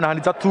Kasimu na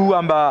unahandiza tu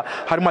amba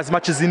harima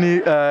zimachi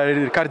zini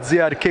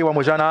kardzia rikewa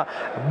mojana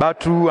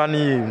batu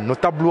ani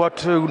notable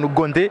wat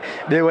gonde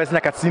de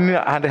wesna katsini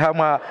hande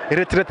hama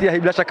retraite ya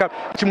bila shaka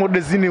chimode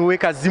zini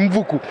weka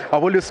zimvuku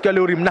abole sikia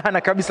leo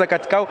rimnana kabisa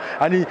katikao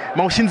ani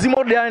maushinzi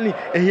mode yani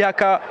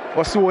yaka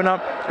wasuona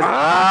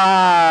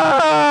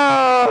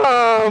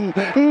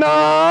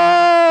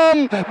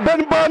nam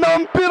Ben bana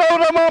mpira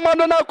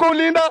uramama na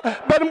kulinda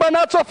Ben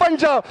bana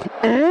tsofanja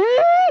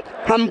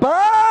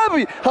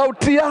hambavi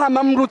hautia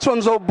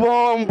hamamrutsonzo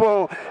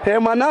bombo he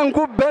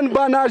mwanangu Ben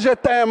bana je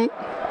t'aime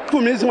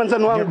tumizi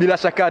manzani wangu bila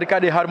shaka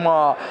rikade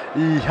harma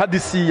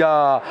hadisi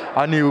ya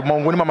ani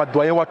maongoni mwa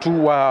madwaye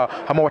watu wa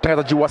hama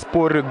watangazaji wa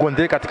sport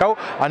gonde katikao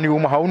ani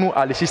umahaunu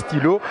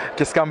alishistilo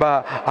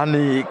keskamba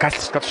ani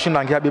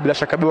katushinda ngia bila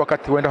shaka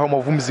wakati wenda homa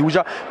vumzi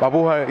uja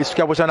babo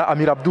isukia bojana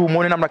Amir Abdu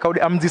muone namna kaudi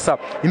amzisa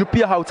inu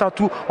pia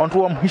hautatu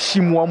wantu wa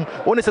mheshimu wa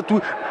onese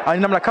tu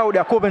ani namna kaudi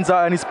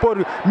akobenza ani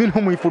sport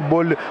minhumu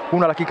football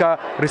una lakika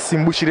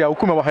resimbushiri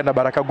hukumu wa hana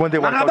baraka gonde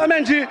wa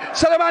Menji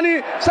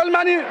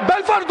Selemani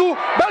Belfardu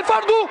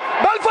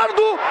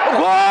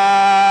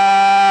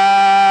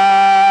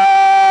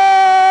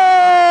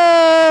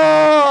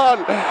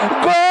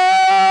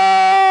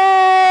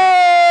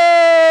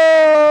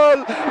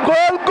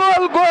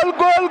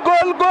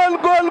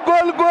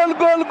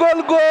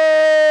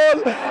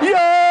gol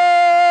ya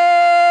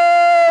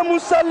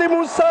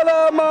musalimu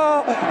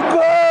salama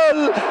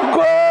gol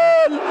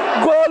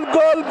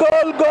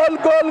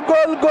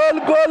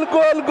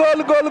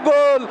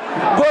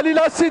Gol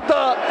ila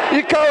sita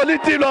ikao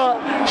litilo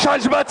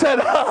changement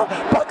tena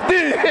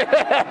parti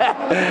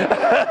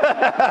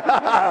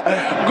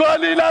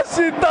gol ila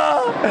sita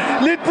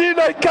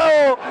litilo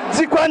ikao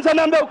zikwanza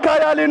nambe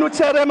ukaya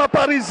alinuchere ma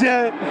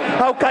parisien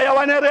au kaya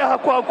wanere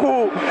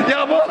hakwaku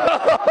yabo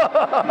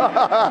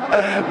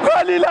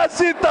gol ila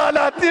sita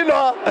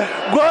latilo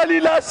gol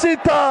ila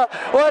sita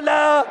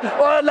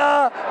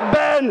wala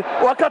ben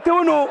wakati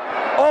hunu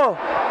oh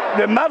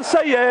le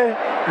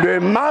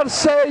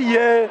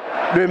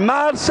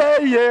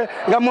Marseillais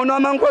ngamona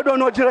mangodo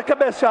no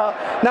jirekebesha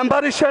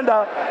nambari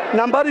shenda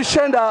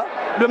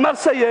le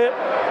Marseillais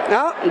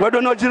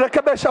ngodo no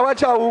jirekebesha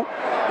wachau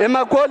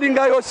emagoli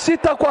ngayo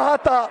sita kwa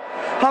hata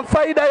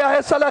hamfaida ya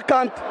Hesala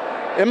Kant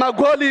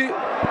emagoli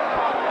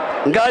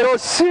ngayo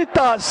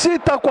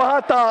sita kwa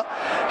hata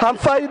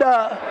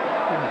hamfaida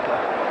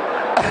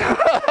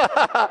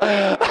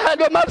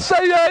le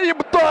Marseillais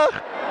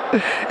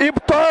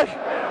ibtoh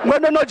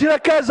ngono no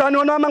jirekeza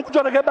niona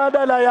mankujoreke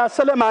badala ya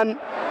Seleman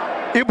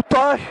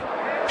ibtoh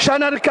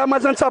shanarika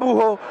mazan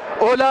sabuho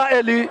ola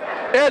eli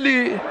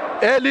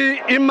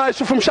imma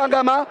yusufu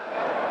mshangama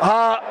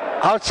ha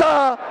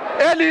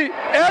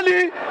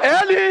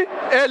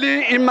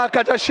eli imma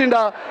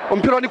katashinda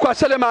mpironi kwa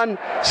Seleman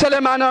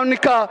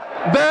anika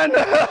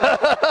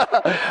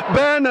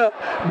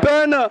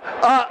ben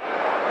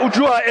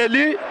ujua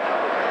eli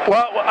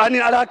ani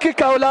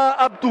alhakika ola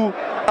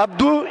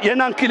Abdu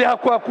yenankile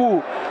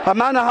hakwaku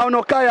amana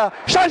haonokaya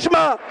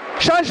changement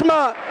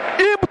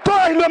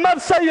ibtoh le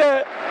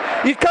Marseillais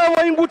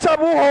ikawa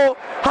ingutabuho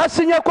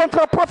hasinya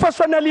kontra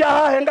professionnel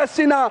ya henga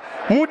sina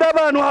muda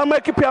banu hamwe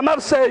ekipe ya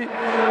Marseille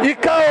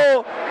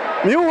ikao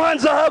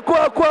niuhanza haku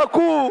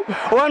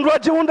wandwa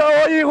jihunda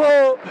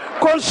oiho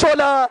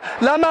Consola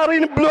la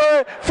Marine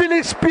Bleue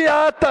Félix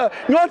Piat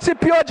nyonsi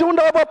pia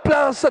jihunda obo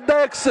place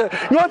Dex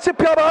nyonsi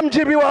pia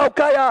bamjibi wa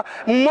ukaya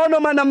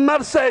monoma na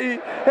Marseille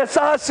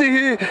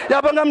esasi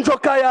yabanga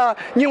mjokaya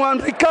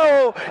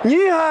nyiwandikao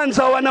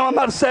nyihanza wana wa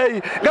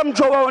Marseille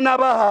gamjowa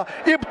onabaha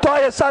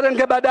ibtoye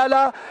sarenge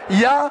badala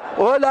ya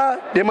ola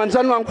de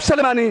manzano wangu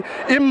Selemani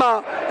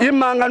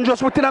imma nganjo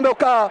sutina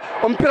mbeoka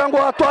mpira ngo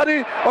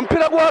hatwari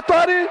mpira gol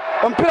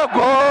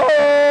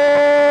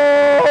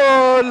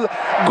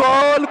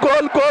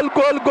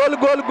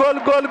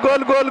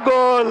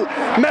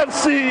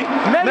merci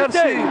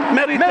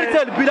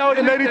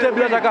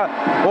bila shaka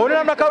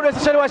ona mna kaule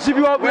Seychelles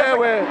washibi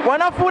wewe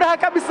wanafuraha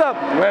kabisa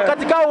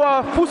katika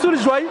wa fusul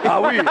joy ah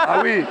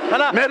oui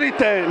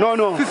mérite non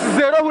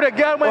 6-0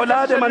 huregea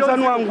ola de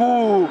manzano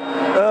wangu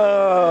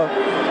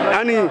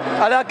yani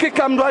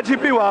alakika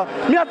mdwajibiwa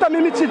mi hata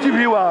mimi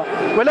sijibiwa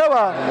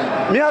welewa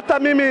mi hata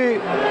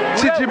mimi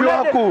sijibiwa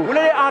ku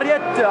ule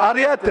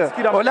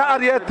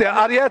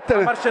Ariete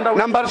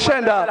number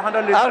shenda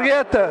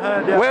Ariete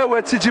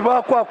wewe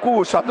sijibiwa kwa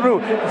ku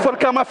sadru for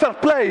kama fair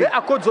play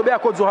akodzo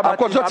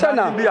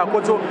tena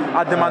akodzo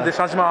a demander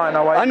changement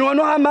na wa ani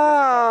wono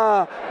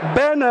ama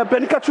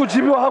ben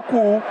kachujibiwa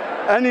haku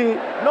ani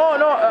no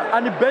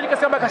ani ben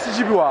kasema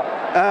kasijibiwa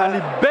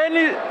ani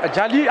ben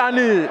jali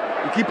ani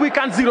kipu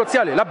ikanziro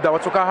tiale labda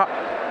watoka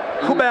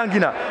kuba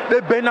yangina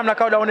le ben namna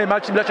kaula one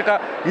match bila shaka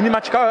ini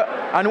match ka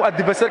anu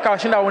adversaire ka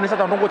shinda one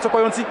sata ndongo tsoko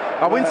yonsi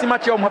awinsi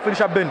match ya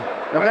mhafirisha ben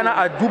nakana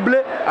a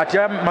double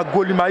atia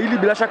magoli maili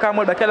bila shaka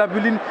mo bakala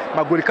vilini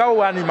magoli kao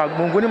wani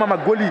mongoni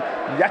magoli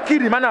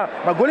yakiri mana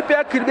magoli pe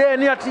yakiri be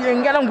ni ati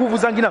engana nguvu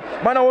zangina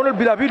mana wono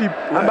bila vili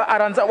amba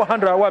aranza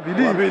 100 wa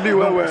bili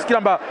wewe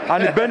sikiramba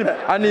ani ben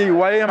ani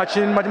waye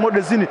machin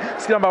modezini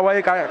sikiramba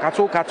waye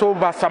kato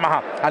ba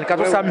samaha ani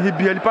kato samihi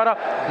bieli para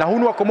na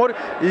hunu wa Comores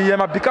ya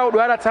mabikao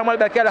doara tamal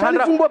bakala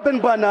Fumbo Ben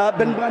Bana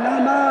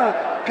na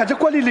kaje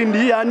kwa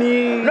lilindi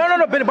yani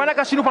no Ben Bana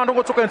kashiru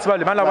pandongo tsoko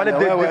yonsibale mana wale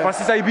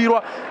defensisa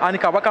ibirwa ani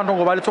kabaka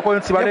ndongo bale tsoko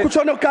yonsibale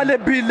kuchono kale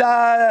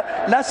bila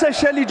la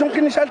Seychelles donc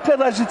ni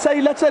shalterajitsa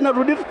ila tena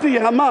rudirti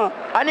hama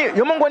ani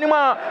yomongoni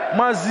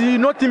mazi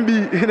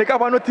notimbi ne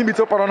kaba notimbi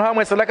to parona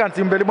hamwe sala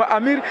kantimbele mwa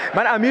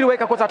Amir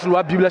weka kota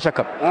tulwa bibla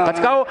shaka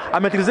katikao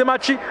ametrize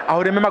matchi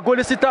ahoreme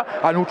magoli sita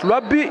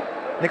anutulwa bi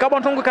nikaba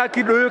ntongo ka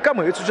kido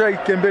kama etuja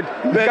ikembele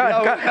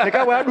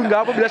nikaba yadunga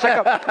hapo bila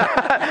shaka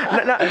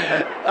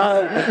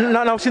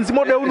na ushinzi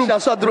mode unu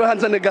shaswa draw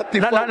hands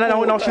negative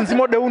na ushinzi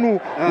mode unu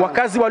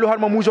wakazi walio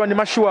harma muji wa ni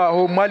mashua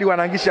ho mali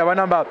wanangisha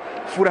banamba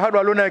fura hado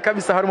alona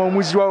kabisa harma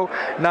muji wao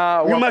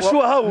na ni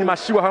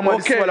mashua harma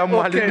wala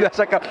mali bila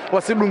shaka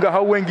wasidunga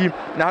hao wengi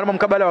na harma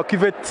mkabala wa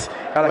kivet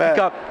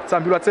alakika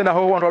sambilwa tena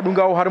hao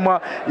wanadunga hao harma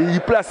i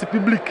place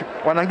publique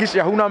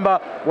wanangisha hao namba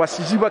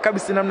wasijiba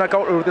kabisa namna ka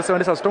Ortc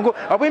wanaendesha stongo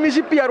hapo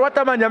imiji pia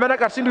watamanya maana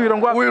kashindu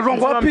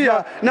irongwa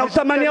pia na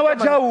utamania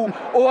wajau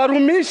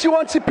warumishi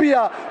wanti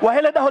pia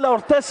wahele dahola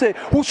Ortc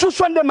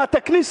hususan de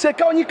mateknisi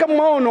kaonyika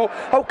maono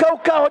au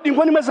kauka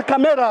dingoni meza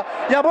kamera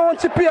ya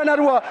wanti pia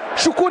narua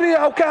shukuri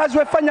au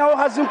kahazwe fanya au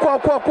hazin kwa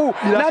ku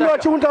nani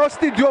wachiunda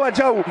studio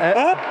wajau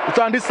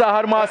utandisa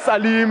harma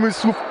Salim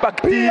Suf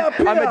Pakti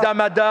Ahmed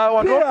Amada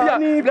wandopia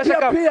bila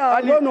shaka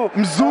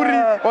mzuri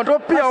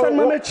wandopia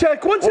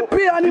wanti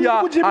pia ni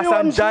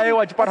mkujibiwa mzuri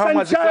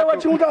wajipata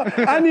wachiunda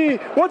ani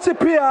wanti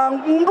pia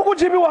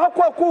mkujibiwa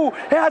hakwa ku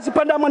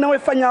hazipanda mwana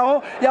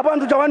wefanyao ya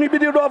bandu jawani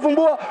bidi do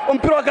avumbua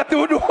mpira wakati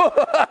hudu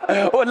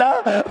ola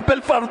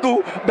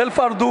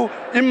belfardu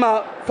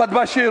imma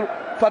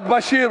Fad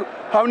Bashir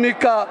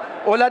haunika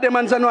ola de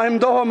manzano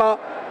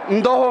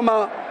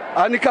mdohoma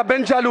anika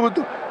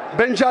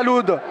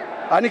Benjalud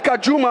anika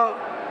Juma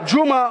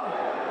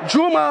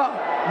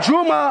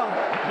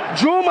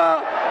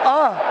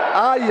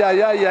aïe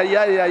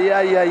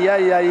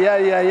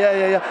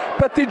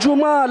petit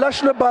Juma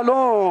lâche le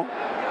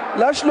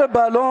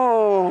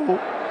ballon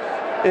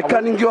et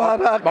kaningio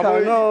haraka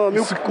no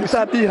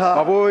mikusabiha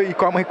babo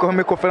ikoma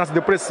conference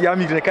de presse ya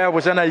mimi nekaya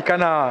bojana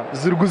ikana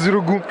zurugu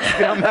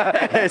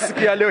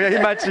siku ya leo ya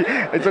himachi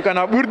itoka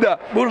na burda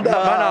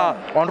maana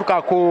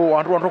wanduka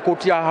ko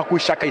tia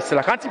hakuishaka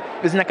isela kanti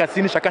bezina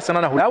kasini shaka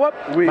sana na hulawa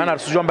maana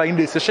rusujamba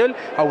inde Seychelles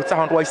au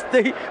tsahandu wa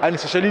stehi ani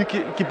Seychelles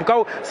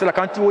kipukao sela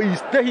kanti wo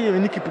stehi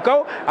ni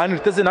kipukao ani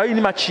teze na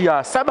ni match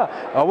ya 7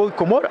 abo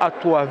Comores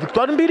atwa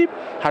victoire mbili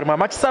harma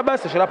match 7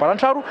 Seychelles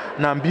parancharu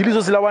na mbili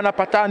zo zilawana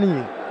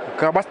patani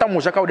basta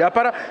moja kaude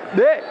apara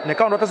be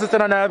nekaondoa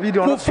tena na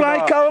video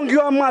kufrai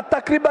kaongiwa ma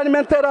takriban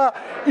mentera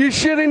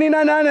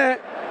 28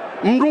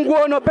 mrungu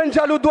ono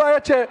Benjalud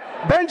waeche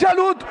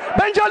Benjalud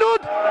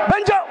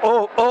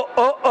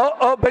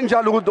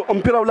Benjalud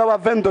mpira ula wa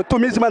 22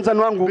 tumizi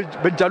manzano wangu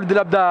Benjalud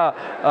labda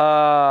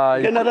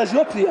yana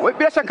rajoti wewe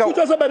bila shaka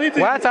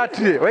wacha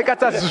atrie wewe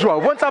kata sijua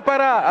vonta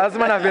para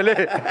azima na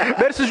vele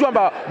ber sijua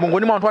mba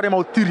mongoni mwa ntware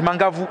mautiri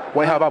mangavu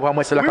wa haba ba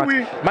mwesela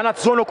kati mana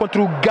tzono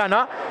contre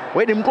Ghana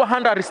wewe ni mtu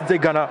handa risk de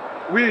Ghana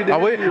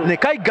awe ne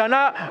kai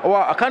Ghana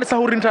wa akanisa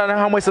hurinta na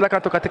hamwesela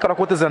kati katika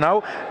koteza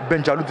nao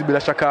Benjalud bila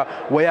shaka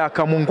waya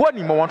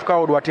kamungoni mwa watu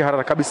kao wati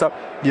haraka kabisa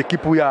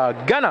ekipu ya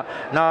Ghana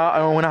na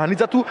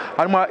wanahaniza tu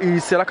harma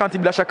isela kanti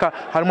bila shaka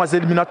harma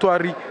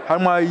eliminatoire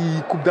harma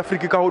Coupe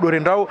d'Afrique kao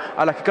dorendao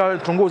alakika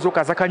tongozo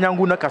kazaka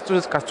nyangu na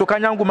kastoka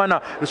nyangu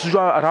mana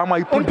sujua harma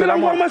ipundela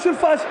mo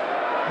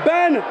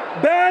Ben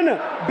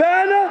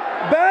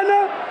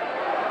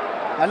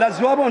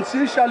alazwabo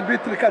nsilisha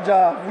arbitre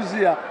kaja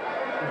vuzia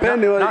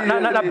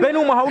na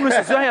benu mahaunu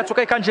sio ya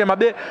toka kanje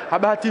mabe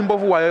habati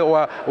mbovu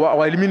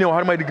wa elimine wa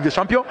harma Ligue des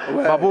Champions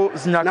babo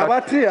zinyaka na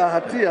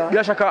hatia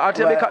bila shaka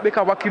atia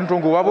beka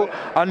wakintongo wabo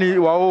ani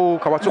wao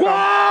kawatoka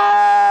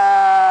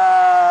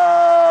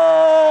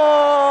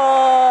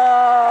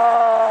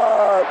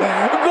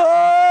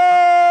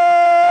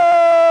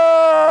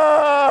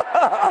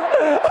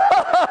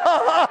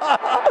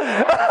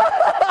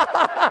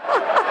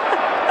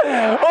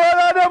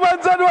ola de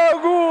manzano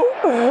wangu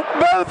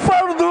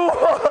Belfardu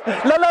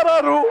la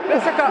lararu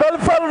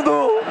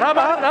Belfardu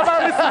raba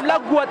risim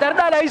lagwa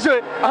tardala hizo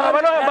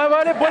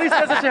abale police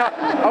sasa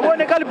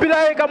abone kalbila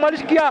kama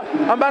lishikia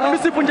amba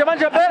msifu nje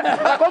manje be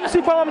kwa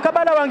msifu wa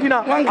mkabala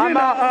wangina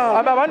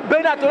amba ban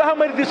bena tola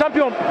hama Ligue des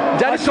Champions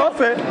jani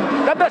shofe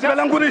labda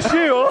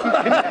belangurishio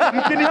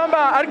mkini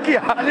hamba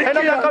arkia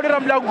ena mkaudira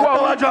mlagwa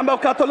watu ambao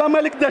katola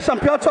Ligue des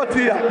Champions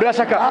totia bila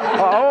shaka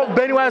au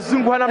beni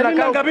wazungu hana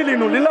mnakao ngabili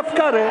nu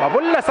lilafkare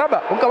babola 7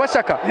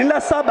 unkawashaka lila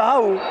 7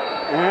 au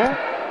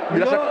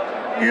bila shaka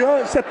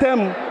yo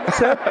setem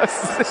 7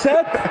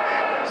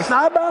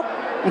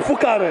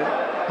 mfukare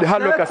de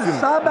halo kasim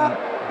 7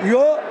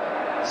 yo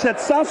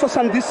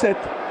 777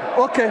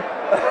 okay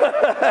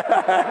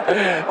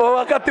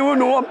wakati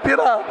huu wa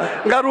mpira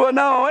ngaruo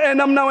nao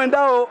namna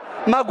wendao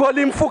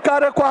magoli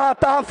mfukare kwa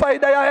hata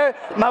faida yahe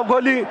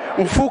magoli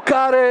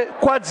mfukare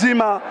kwa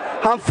zima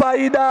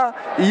hamfaida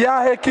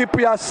ya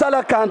ekipu ya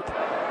Salakant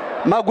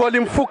magoli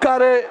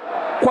mfukare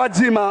kwa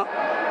zima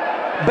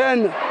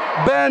Ben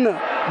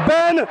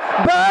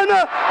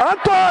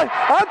Antoy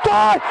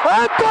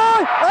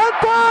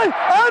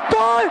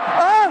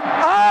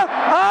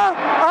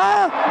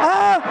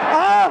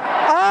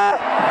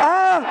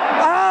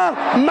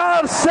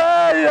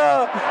Marseille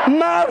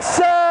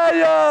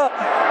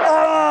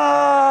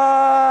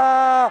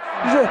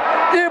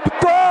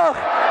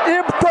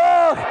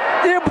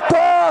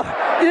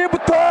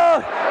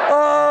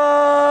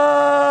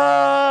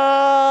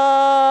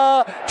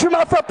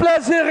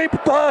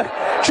Ibtor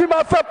tu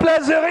m'as fait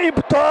plaisir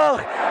Ibtor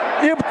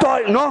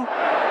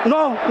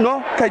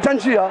non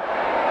Kaijanjia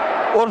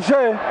Ortc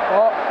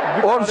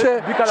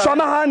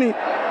Samahani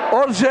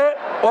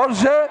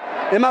Ortc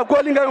et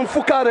magoli ngayo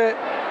mfukare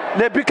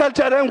le bikal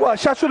terengwa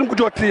shashuri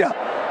ngujotia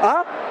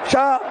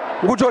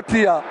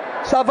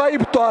ça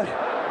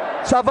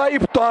va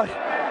Ibtor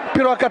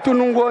piro wakati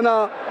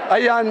nungona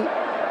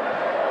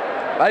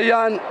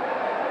ayan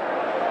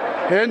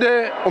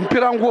hende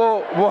mpira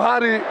nguo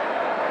Buhari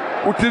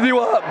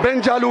utiliwa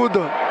Benjalud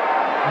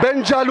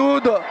Ben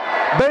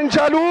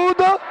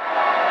Jalud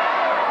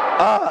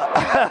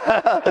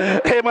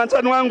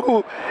mwanzani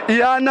wangu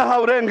Iana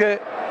haurenge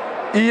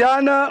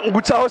Iana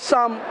ngutao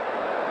sam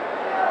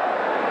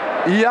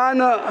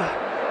Iana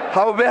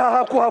haubeha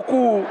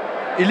haku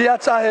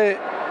iliatahe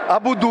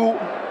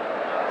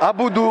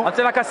Abudu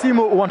atena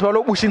Kasimu wantu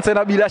walo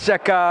bushintsena bila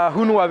shaka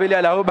hunu waveli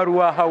ala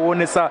barua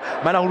haonesa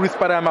mana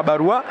hurispara ya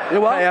mabarua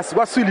ya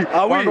wasuli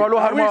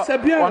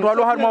wantu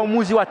walo harma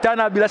umuzi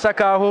watana bila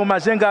shaka ho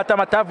majenga hata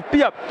matavu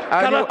pia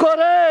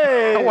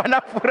Karakore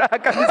wanafuraha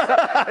kabisa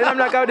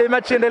namna kao de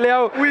match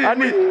endeleo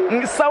ani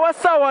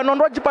sawa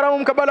nondwaji para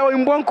mkabala wa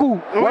imbwanku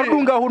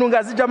wadunga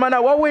hununga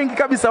zijamana wa wengi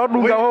kabisa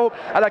wadunga ho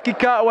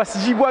alakika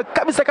wasijibwa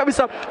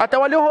kabisa hata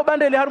wale ho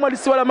bandele harma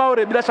lisiwala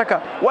maore bila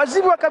shaka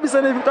wajibwa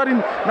kabisa na victory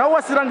na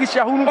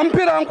wasirangisha hunu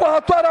mpira anko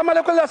hatwara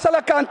maleko ya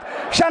salakant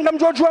shanga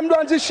mjoju wa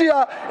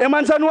mdoanzishia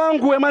emanzani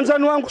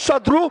wangu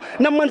Sadru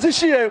na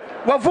mwanzishie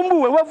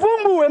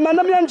wavumbue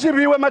mana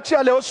mianjiriwe machi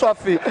leo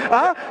swafi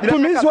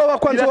tumizi wa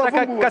kwanza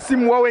wavumbue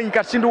Kasimu wawe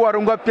nkashindu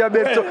warongwa pia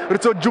berto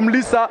rito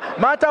jumlisa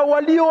mata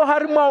walio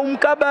harma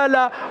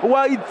mkabala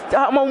wa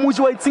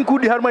umuzi wa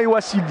itinkudi harma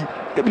iwashidi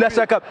bila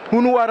shaka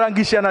hunu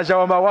warangisha na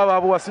jawama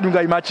wao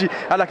wasidunga imachi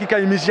alakika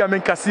imishia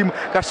men Kasimu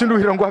kashindu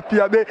hirongwa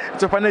pia be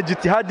tofane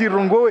jitihadi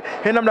rongowe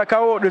hena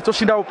mnakao leto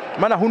shinda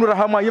mana hunu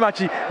rahama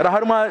imachi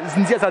raharma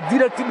zinzia za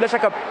direct bila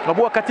shaka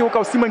ngabo wakati uka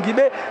usima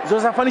ngibe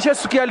zozafanisha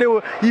sukia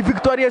leo i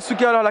victoria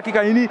sukia leo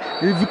alakika ini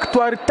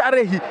victoire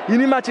tarehi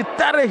ini machi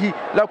tarehi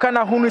la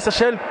kana hunu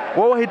Seychelles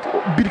wao hit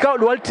bidikao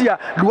waltia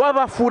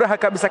luava furaha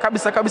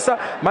kabisa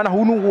mana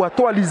hunu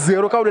watoa li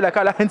zero kaule la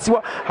kala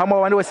hensiwa hama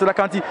wande wa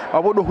selakanti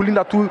abodo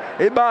hulinda tu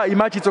eba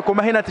imachi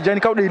tokoma hena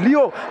tijani kaule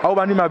lio au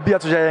bani mabia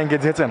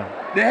tujayengeze tena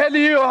de heli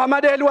hiyo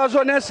hamade heli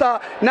wazonesa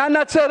na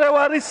natere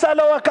wa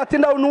risala wakati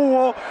nda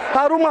unuo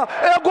haruma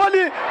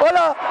goli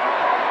ola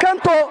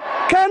Kento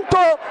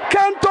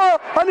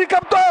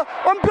anikapto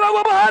mpira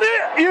wa bahari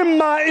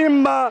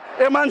imma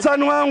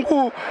emanzani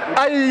wangu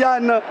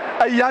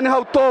ayani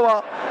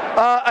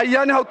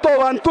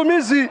hautoa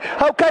ntumizi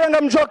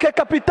haukayanga mjoke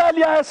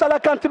kapitali ya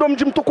salakanti do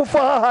mji mtukufu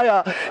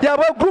haya ya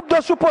groupe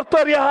de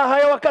supporters ya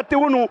haya wakati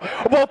unu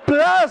bo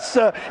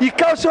place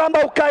ikao shamba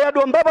ukaya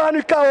do mbaba hanu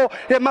ikao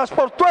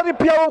masportori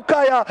pia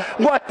ukaya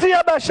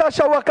ngwatia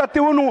bashasha wakati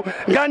unu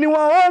ngani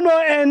waono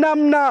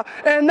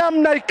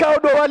enamna ikao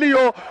do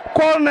walio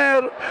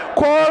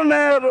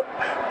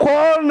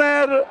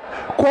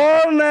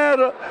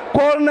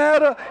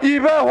corner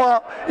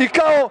ibewa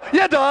ikao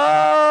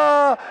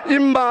yeda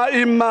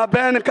imma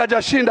Ben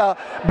kajashinda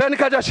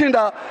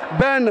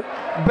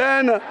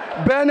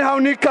Ben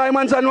haunika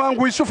imanzani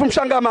wangu Yusufu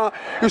Mshangama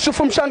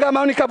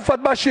haunika Fat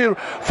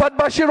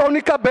Bashir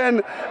haunika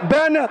Ben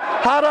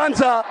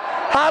haranza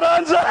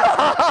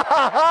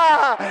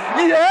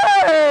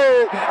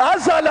yeah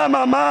azala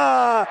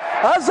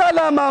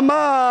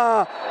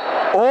mama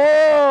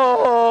Ortc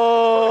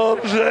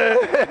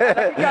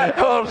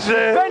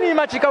Beni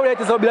machika ule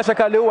tezo bila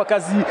shaka leo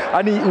wakazi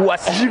ani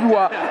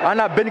wasijibwa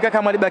ana Beni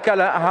kaka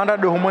malibakala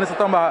 100 homone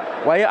satamba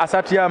waye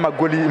asatia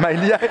magoli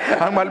mailia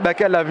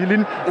malibakala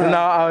vilin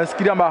na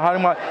skiria mba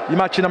harma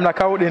imachi namna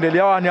kao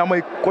endelea ni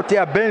ama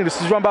kotea Beni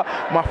risijwamba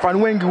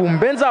mafani wengi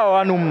umbenza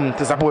wanu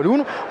mtezaboli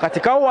uno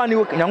katika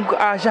wani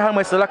nyanguka aja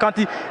harma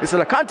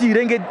iselakanti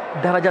irenge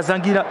daraja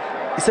zangina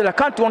isela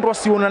kantu ndo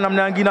siona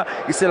namna nyingine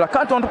isela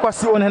kantu ndo kwa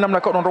siona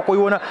namna ndo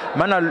koiona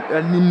maana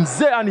ni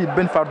mzee ani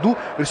Ben Fardu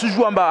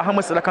risijua amba hamwe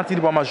isela kantu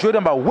ni ba majori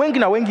amba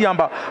wengi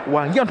amba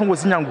wangia ntongo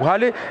zinyangu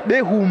hale be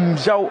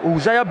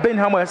hujaya Ben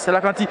hamwe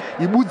isela kantu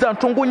ibuza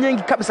ntongo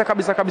nyengi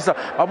kabisa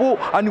abo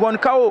ani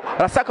wankao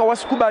rasaka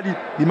wasikubali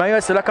imayo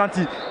isela kantu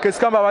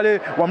kesikamba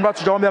wale wamra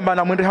tujaomba amba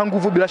na mwende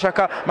hanguvu bila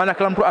shaka maana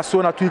kila mtu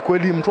asiona tu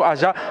kweli mtu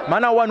aja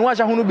maana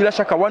waja hunu bila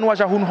shaka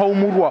waja hunu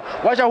haumurwa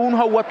waja hunu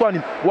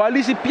hauwatwani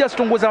walishi pia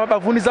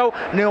sitongoza vuni zao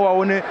ne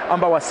waone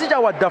amba wasija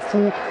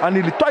wadafu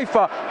anili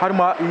taifa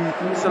harma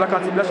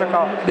selakanti bila shaka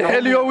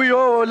helio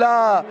wiyo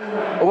la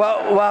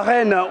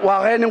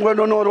warene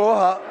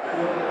ngwendonoroha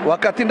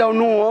wakati nda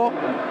unuo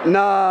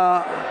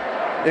na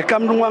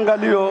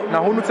ekamdungwangalio na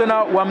hunu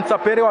tena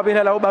wamtsapere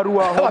wabele lao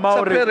barua ho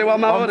maore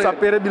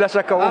wamtsapere bila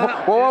shaka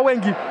wao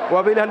wengi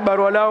wabele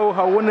barua lao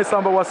haone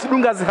samba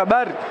wasidungazi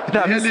habari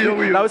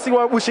na usi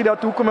wabushida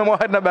tukume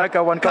mwahad na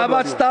baraka wan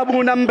kama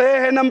stabu na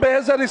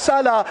mbehe za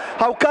risala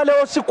haukale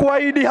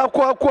osikuaidi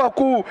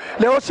hakuaku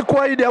leo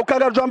sikuaidi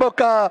haukaga jambo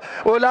ka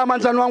ola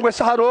manzani wangu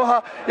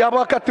saharoha ya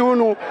wakati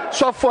unu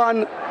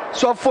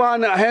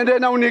Sofwan hende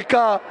na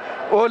unika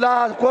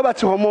ola kwa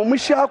bati homo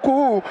mwishi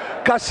haku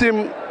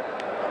Kasim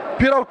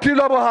mpira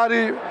utilo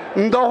bahari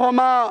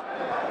ndohoma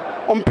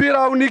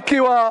mpira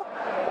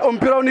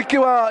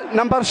unikiwa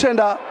nambar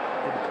shenda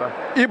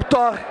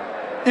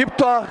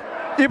Ibtar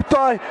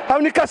ibtohi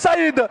haunika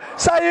Said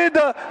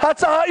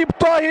hata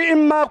ibtohi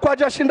imma kwa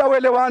jashinda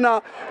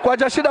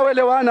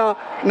welewana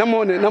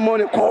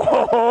namone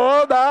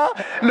koda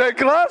le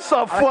grand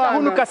safwan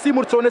hunu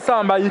Kasimu tsone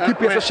samba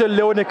ekipe ya Seychelles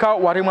leoneka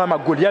warema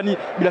magoli yani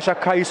bila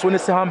shaka isone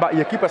samba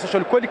ekipe ya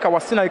Seychelles kweli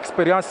kawasina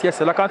experience ya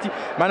Selakanti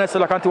maana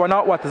Selakanti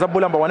wana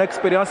watazabola amba wana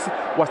experience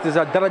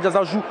wasteza daraja za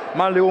juu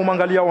maana leo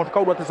mangalia watu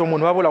kwa watazo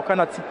mono wabo la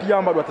kana tipia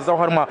amba watazo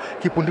harma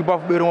kipundi ba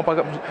bero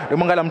mpaka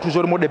mangala mtu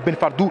jori mode Ben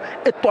Fardou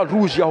étoile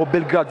rouge ya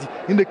Belgrade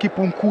inde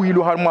ekipe nkuu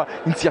ilo harma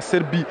inti ya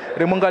Serbie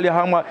remangalia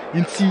harma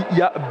inti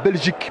ya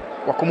Belgique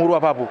wa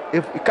Comores babo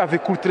ikave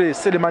Courtre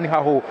Selemani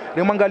haho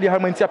remangali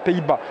harma inti ya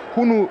Pays-Bas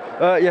hunu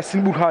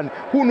Yasin Burhan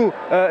hunu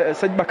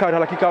Said Bakari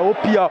hakika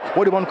opia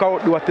wale banuka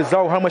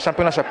watezao harma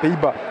championnat cha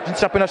Pays-Bas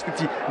championnat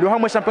petit le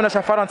harma championnat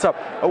cha Faransa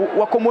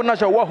wa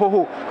Comores wa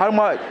hoho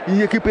harma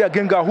ekipe ya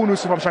Genga hunu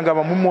Sufa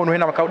Mshangama mumono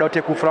hena makauda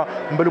wote kufra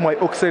mbele mwa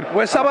Oxel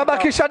we sababa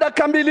kisha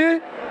dakika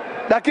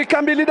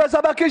mbili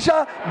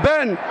zabakisha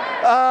Ben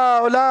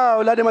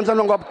ola de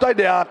manzano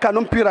ngwaptoide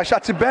kanompira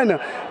shati Ben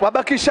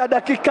wabakisha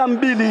dakika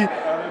mbili.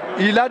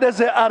 Il a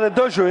des arrêts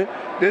de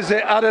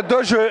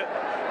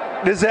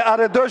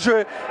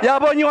jeu.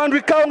 Yabonyi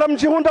wandwika nga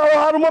mjihunda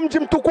wa haruma mji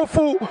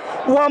mtukufu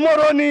wa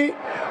Moroni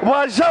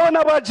wajao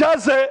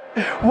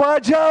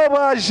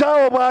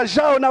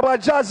na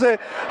wajaze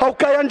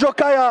haukaya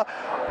njokaya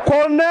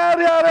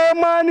Cornelia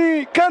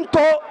Remani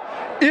Kento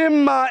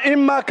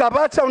imma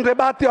kabata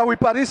undrebati ya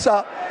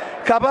wiparisa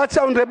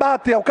kabata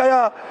undrebati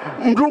haukaya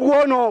mdungu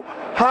ono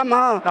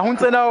hama na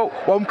hunze nao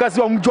wa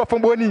mkazi wa mji wa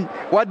Fomboni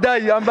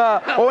wadai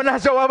amba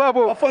onaja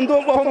wababo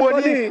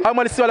Fomboni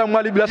ama lisi wala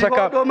mwali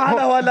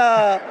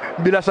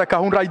bila shaka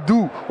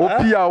hunraidu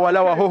opia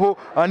wala wa hoho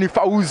ani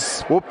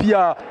Fauz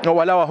opia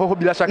wala wa hoho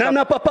bila shaka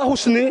na Papa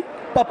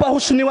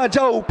Husni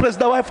wajao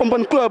president wa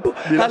Fombon Club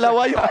ala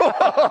wayo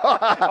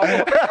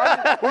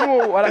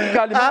wala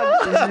kali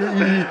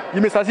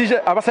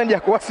imesasije abasandi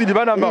yako wasili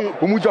bana amba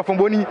umuji wa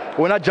Fomboni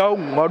onajao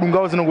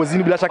madungao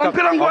zinongozini bila shaka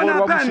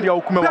wabushiria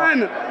hukume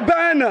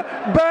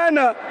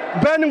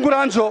Ben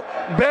Nguranzo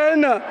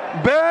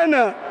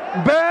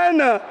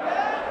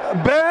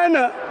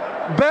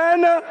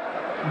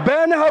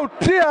Ben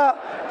hautia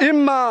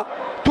imma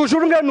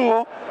toujours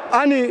nganuo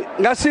ani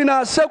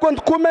ngasina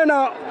second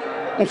kumena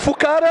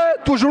mfukare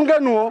toujours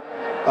nganuo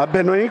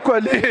abeno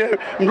ikweli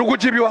mrugu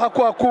jibi wa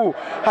haku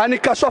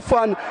hanika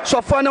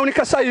Sofan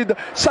unika Said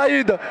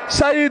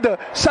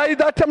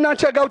atemna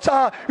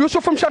chagauta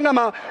Yusuf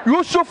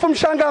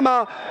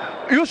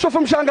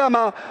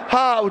Mshangama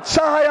ha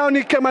utsaha ya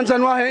unike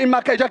manzanwa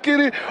imaka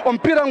jakiri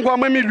ompira ngwa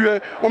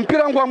mwemilwe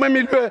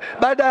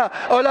baada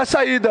ola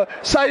Said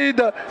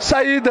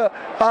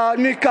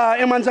nika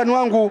emanzanwa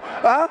wangu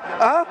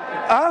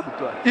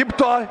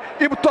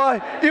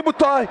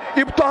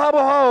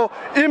ibtoy hao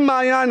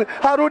imayan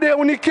harude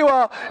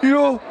unikiwa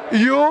yu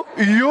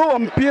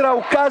mpira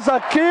ukaza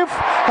kif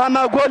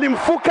hama goli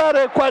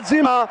mfukare kwa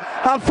zima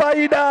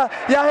faida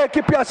ya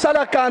ekipi ya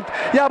Salakant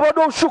ya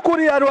bodo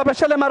ushukuri ya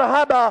wabashale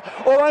marahaba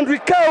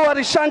owandwikao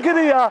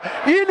warishangiria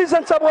ili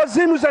zansabo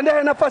zinu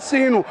zendehe nafasi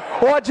hinu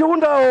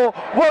owajiundao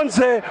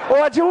bonze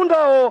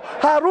owajiundao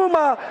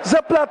haruma ze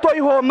plateau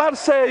iho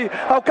Marseille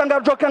au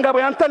kangarjo kangabo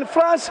yantan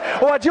France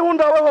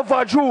owajiundao weho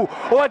Vaju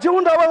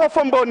owajiundao weho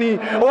Fomboni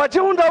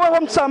owajiundao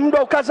weho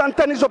Msamdo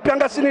ukazantani zo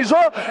pianga sinizo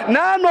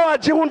nano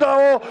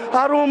wajiundao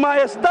haruma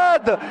ya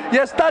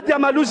stade ya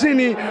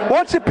Maluzini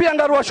wonsi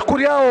pianga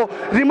ruwashukuri yao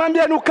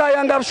rimambia nuka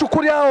yanga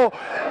rushukuri yao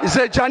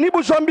ze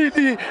janibu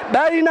zombili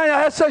baina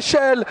ya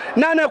Seychelles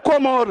nane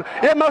Comores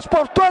ya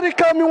masportori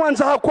kami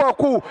wanza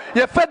hakuaku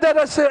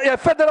ya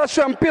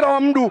federation mpira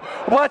wa mdu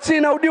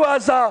watina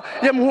udiwaza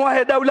ya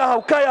mhuahe daula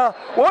haukaya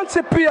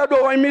wonsi pia do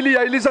waimili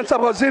ya iliza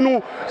nsabwa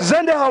zinu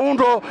zende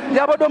haundo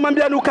ya bado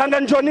mambia nukanga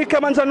njonike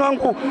manzanu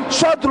wangu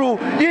swadru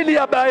ili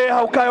ya bae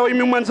haukaya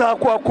imi mwanza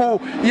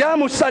hakuaku ya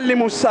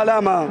musalimu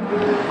salama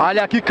ali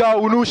hakika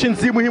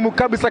unushinzi muhimu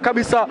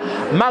kabisa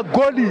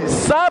magoli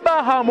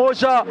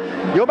 7-1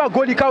 yo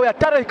magoli kao ya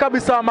tarehe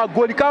kabisa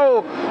magoli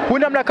kao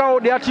hunamna kao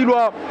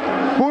deatilwa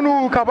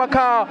hunu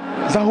kabaka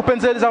za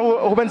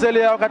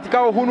hupenzele katika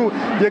hunu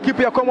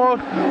ekipe ya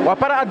Comores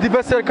wapara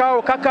adversaire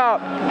kao kaka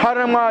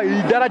harama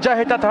daraja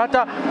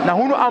hata na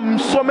hunu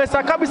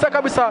amsomesa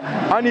kabisa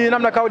ani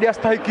namna kao dia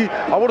stahiki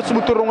aworo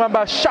sumutoro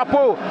ngamba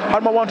chapeau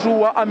harma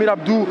wantu wa Amir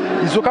Abdou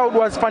izokao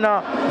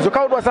dwazifanya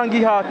zokao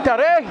dwazangiha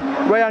tarehe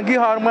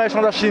dwayangiha harma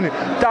shanda shini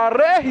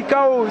tarehe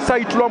kao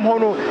saitulwa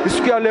mhono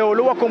isukia leo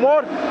wa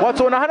Comores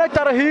watu na hana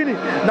tarehini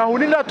na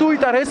huninda tu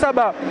tarehe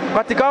 7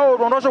 katika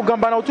rondosho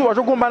gambana utu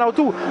wajogombana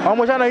tu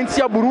pamoja na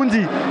nchi ya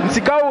Burundi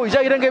nsikao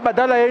jairenge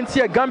badala ya nchi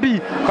ya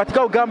Gambi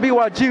katika Gambi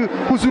waji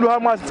huzulu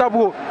harma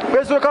sabu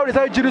bezo kao ni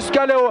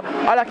isukia leo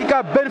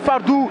alakika Ben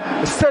Fardou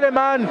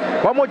Seleman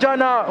pamoja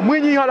na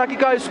Mwinyi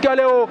alakika isukia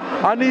leo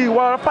ani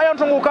wafanya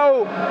ntongo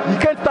kao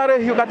ikent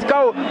tarehe katika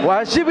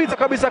wajibi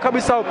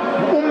kabisa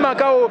umma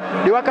kao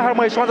liwaka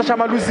harma ishwanza cha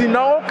Maluzi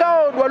na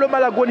okao dwalo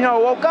malagoni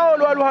hao wakao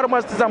dwalo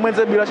harma stiza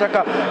mwenze bila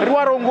shaka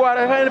riwarongo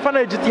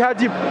fana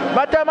jitihadi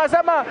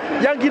batamasama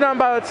yangi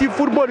namba si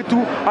football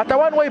tu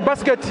atawana wa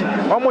basket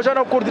pamoja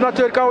na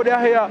coordinateur kao de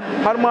haya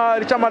harma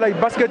chama la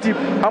basket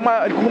ama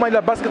kuma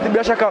ila basket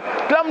bila shaka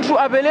kila mtu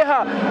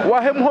abeleha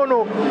wa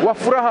hemhono wa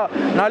furaha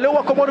na leo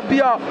wa Komoro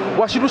pia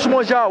washirushi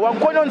moja wa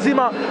mkono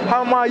nzima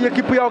hama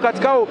ekipu yao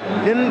katikao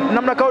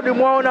namna kao de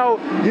mwao nao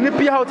ini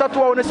pia hao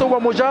tatu waonesha wa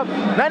moja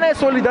na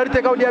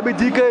solidarite kao de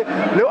abidike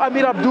leo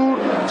Amir Abdul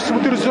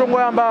subuturu sirongo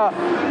yamba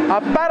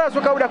apara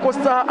soka uda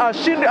Costa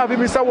ashinde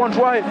avimisa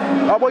wantwae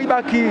abo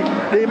ibaki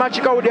de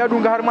match kao de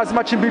adunga harma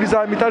match mbili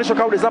za mitarisho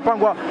kao de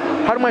zapangwa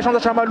harma ishanza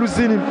chama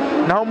luzini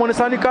na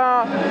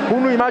homonesanika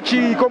hunu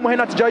imachi komo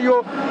hena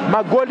tijayo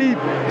magoli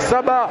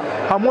 7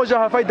 hamoja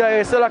hafaida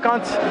ya Sela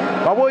Kanti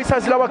abo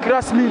isazila wa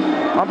kirasmi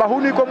amba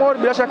hunu Komoro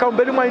bila shaka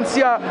mbele mwa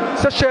insia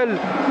Seychelles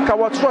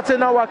kawatwa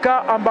tena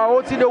waka amba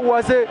oti de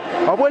uwaze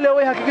abo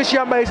lewe hakikishi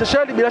amba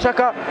Seychelles bila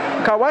shaka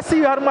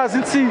kawasi harma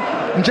zinsi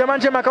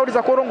njema kaudi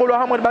za korongolo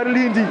hamwe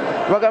barilindi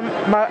waga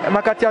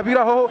makati ya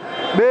bira ho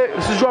be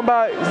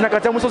sijomba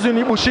zinakatia musozi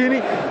ni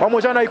bushini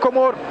pamoja na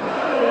Komoro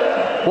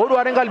wodo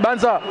arenga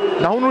libanza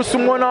na hunu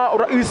sumona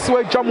rais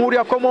wa Jamhuri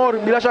ya Komoro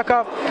bila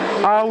shaka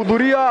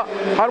ahudhuria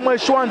harma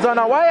ishwanza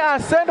na waya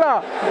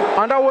asenda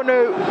andawone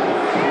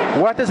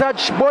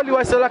watezaji boli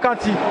wa Sela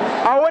Kanti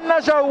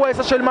awona jao wa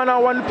Seychelles mana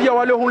wan pia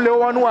wale hunleo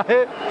wanu wa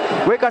he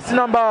weka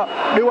sinamba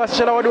de wa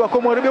Seychelles wadi wa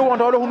Komoro be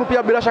wanda wale hunu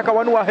pia bila shaka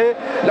wanu wa he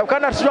la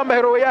kana sijomba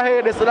hero ya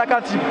he de Sela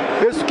Kanti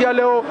esukia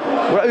leo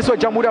rais wa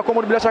Jamhuri ya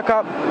Komoro bila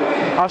shaka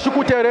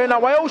ashuku terena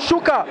waye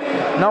ushuka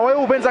na waye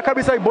ubenza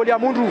kabisa iboli ya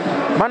mundu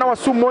mana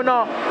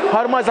wasumona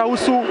harma za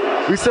husu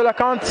Sela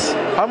Kanti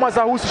harma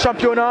za husu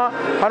championa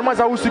harma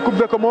za husu coupe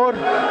de Comores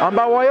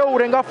amba waye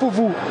urenga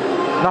fuvu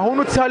na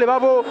hunu tsale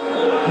babo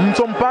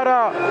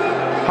mtompara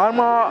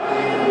harma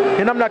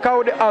enamna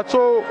kaude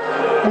ato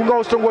bunga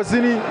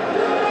usongozini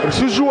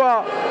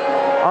sujua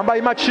amba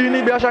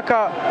imachini bila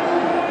shaka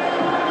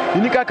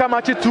inika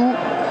kama tu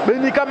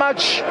benika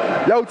match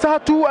ya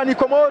utatu ani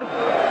Komoro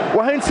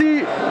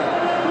wahensi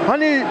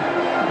hani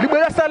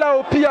libera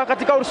sala pia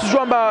katika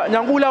usujua amba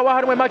nyangula wa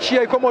harma match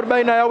ya Komoro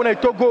baina yao na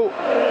Togo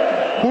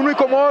hunu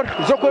Komoro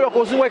zoko ya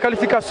kozungwa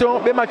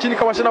qualification be machini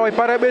kawashana wa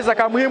ipara beza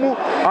ka muhimu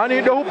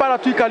ani do hupara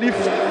tu kalif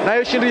na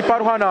yeshindri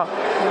paruhana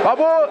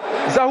babo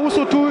za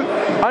husu tu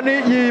ani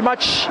yi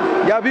match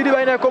ya bidi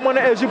baina ya Komoro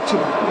na Egypt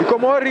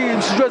Komori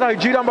msijua za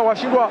Nigeria amba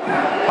washindwa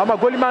ama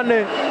goli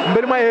manne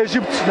mbele mwa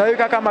Egypt na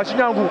yeka kama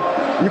chinyangu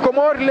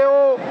Komoro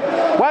leo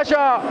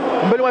washa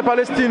mbele mwa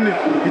Palestine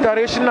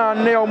itarehe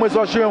 24 ya mwezi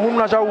wa Juni hunu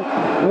na jau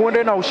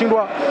uonde na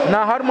ushindwa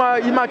na harma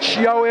yi match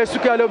yao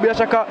yesuke leo bila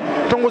shaka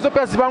tongozo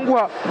pia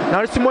zibangua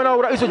na simona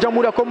rais wa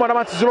Jamhuri ya Komoro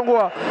na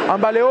Zirongoa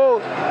amba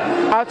leo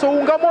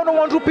atounga mono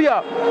wandu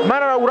pia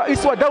mara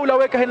rais wa daula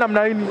weka hena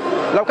mnaini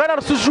la kana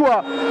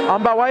rusujua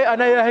amba wae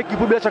anaye heki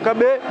bila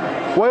chakabe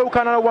wae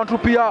ukana wandu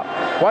pia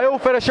wae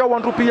uferesha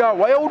wandu pia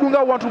wae udunga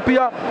wandu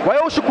pia wae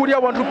ushukuria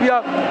wandu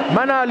pia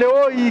maana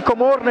leo i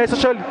Komoro na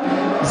Seychelles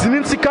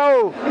zininsi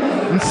kao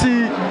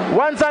nsi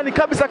wanzani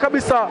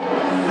kabisa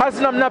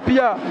hazina mna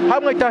pia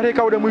hamwe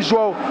tareka ule mwisho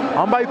wao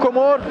amba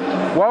Komoro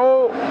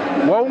wao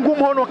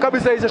waungumu hono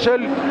kabisa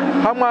Seychelles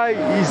hamwa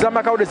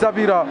izama kaude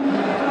zavira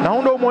na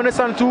hundo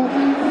muonesa tu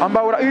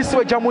amba rais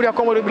wa Jamhuri ya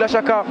Komoro bila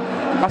shaka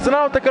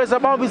asana utekeleza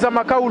bambi za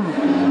makaulu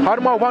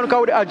harma wanu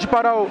kaude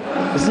ajiparao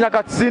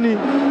zinyakatsini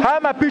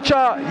hama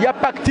picha ya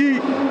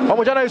pakti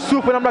pamoja na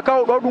Yusufu namna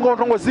kao dodunga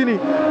utongozini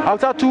au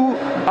tatu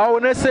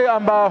aonese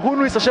amba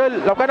hunu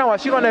Seychelles la kana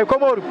washirwa na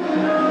Komoro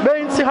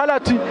beinti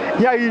halati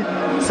ya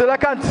Sela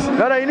Kanti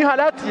na ini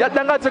halati ya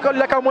dangaze kwa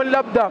laka mwani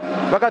labda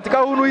wakati ka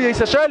hunu ya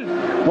Seychelles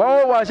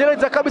wao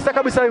wajeleza kabisa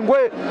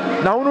ngwe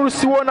na hunu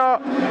siwona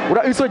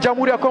rais wa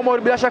Jamhuri ya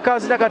Komoro bila shaka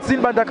zinyakatsini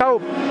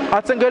bandakao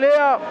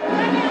atengelea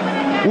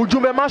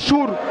ujumbe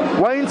mashhur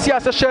wa inti ya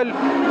Seychelles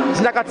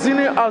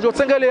zinyakatsini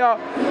azotengelea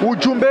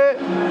ujumbe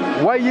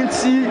wa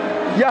inti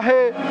ya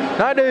he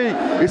nade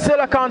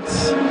Sela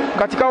Kanti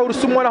katika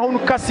urusumwa na hunu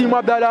Kasim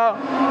Abdallah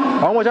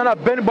pamoja na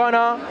Ben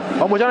Bana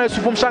pamoja na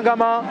Yusufu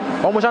Mshangama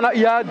pamoja na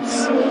Iyad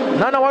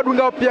nana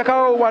wadunga pia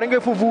kao warenge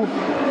fuvu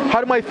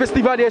harma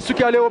festival ya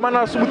suki leo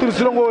mana subuturu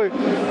zilongo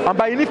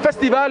amba ini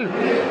festival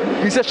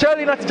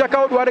Seychelles inatija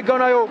kao duare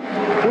nayo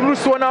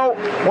unusu nao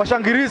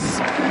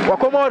washangirizi wa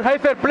Komoro high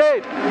fair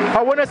play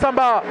hawone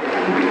samba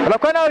la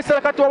kana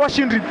Sela Kanti wa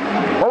washindri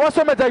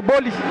wawasome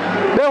zaiboli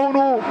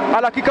behunu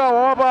alakika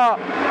wawapa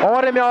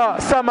wawaremia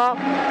sama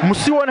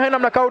msiwona hena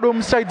mnakaudo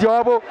msaidi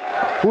wabo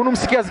hunu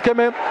msikia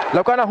zikeme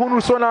la kana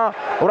hunu sona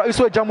rais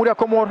wa Jamhuri ya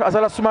Komoro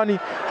Azala Sumani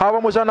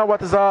hawa mojana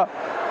wataza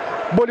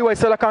boli wa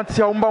Sela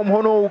Kanti ya umba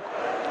mhono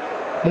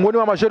mngoni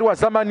wa majori wa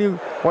zamani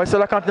wa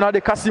Sela Kanti na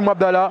de Kasim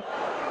Abdallah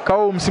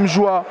kao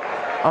msimjua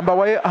amba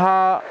wae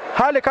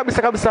hale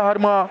kabisa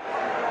harma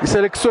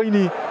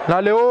selection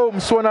na leo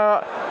msona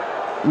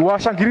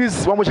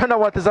washangirizi wamojana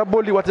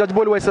watezaji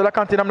boli wa Sela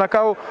Kanti namna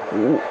kao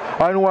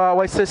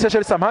wa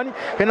Seychelles samani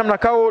namna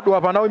kao do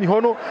abanao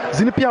mihono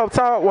zini pia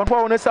hata watu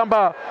waonesa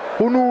amba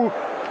hunu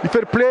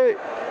fair play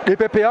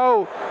DPP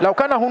yao la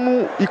ukana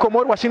hunu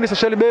ikomori washindi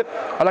Seychelles be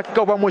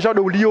alakika pamoja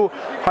do ulio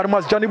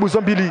harmas janibu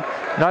zombili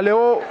na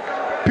leo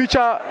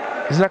picha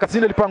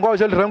zinakazinde lipangwa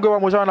jeli rengo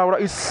pamoja na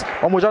rais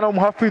pamoja na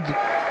muhafidh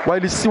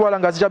wailisiwa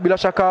langazija bila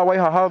shaka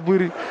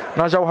waihahadhiri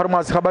na jao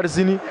harmas habari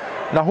zini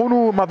na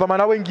hunu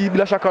madhamana wengi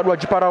bila shaka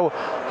wajiparao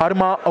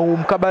harma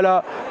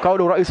mkabala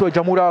kauda rais wa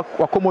jamhuri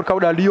wa Comores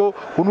kauda lio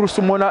hunu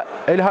rusumona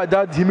El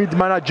Haddad Himid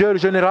manager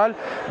general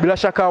bila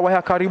shaka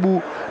waiha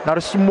karibu na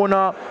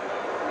rusumona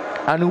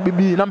anu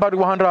bibi nambari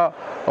 100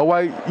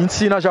 wa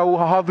insi na jao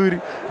hahadhiri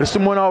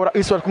rusumona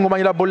rais wa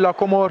kungomanyila bolla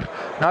Comores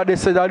na de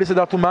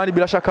seda tumani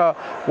bila shaka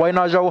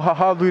waina jao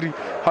hahadhiri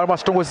harma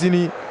stongo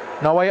zini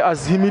na wai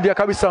azimidia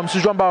kabisa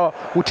msijomba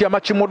utia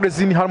machi mode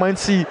zini harma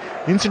insi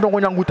ndongo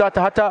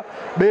nyangutata hata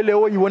bele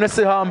o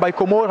iwonese hamba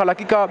Comores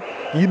halakika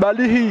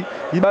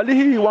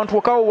ibalihi wantu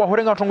wakao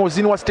wahorenga tongo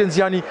zini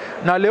wastenziani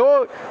na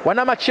leo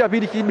wana machi ya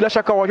bila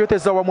shaka wajote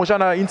za wamoja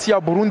na insi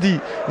ya Burundi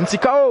insi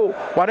kao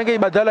warenge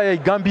ibadala ya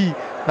Igambi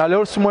na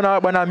leo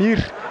sumona bwana Amir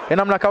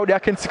enamna kaude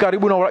yake nsi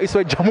karibu na rais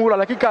wa jamhuri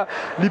lakika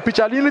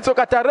lipicha lini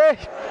toka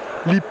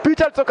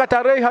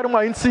tarehe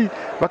harma insi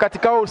wakati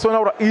kao sona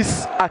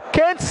rais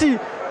akensi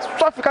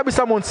safi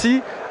kabisa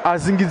monsi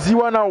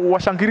azingiziwa na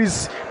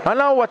washangirizi na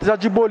nao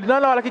watezaji boli na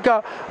nao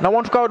hakika na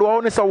watu kao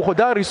waone sa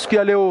uhodari siku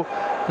ya leo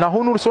na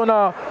hunu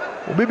sona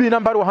bibi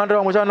nambari 100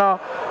 pamoja na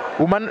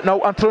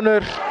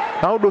entraîneur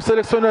na do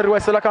selectionneur wa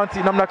Selakanti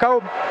namna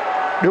kao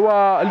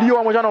dewa lio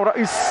pamoja na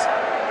rais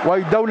wa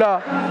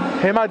daula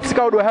Hemad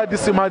sikao do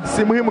hadisi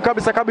muhimu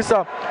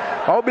kabisa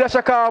au bila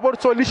shaka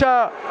Ortc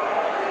lisha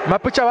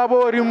mapicha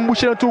babo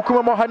rimbushina tu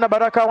kuma hana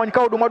baraka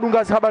wanikao do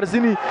madungazi habari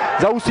zini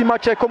za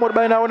usimacha Comores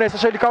baina ona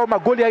Seychelles kao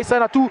magoli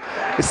haisana tu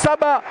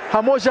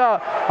 7-1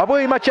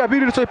 abo imachi ya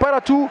pili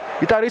ilitoipara tu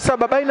itarisa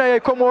baina ya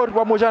Comores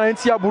pamoja na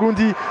nchi ya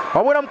Burundi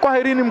wabona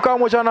mkwaherini mkao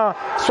moja na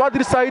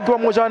Swadri Said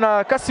pamoja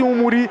na Kasim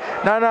Muri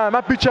na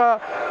mapicha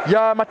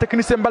ya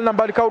mateknisi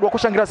mbali kao do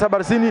kushangira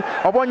habari zini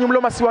abo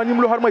nyimlo masiwa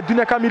nyimlo harma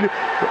dunia kamili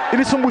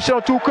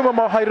ilisumbushina tu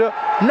kuma haira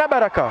na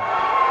baraka.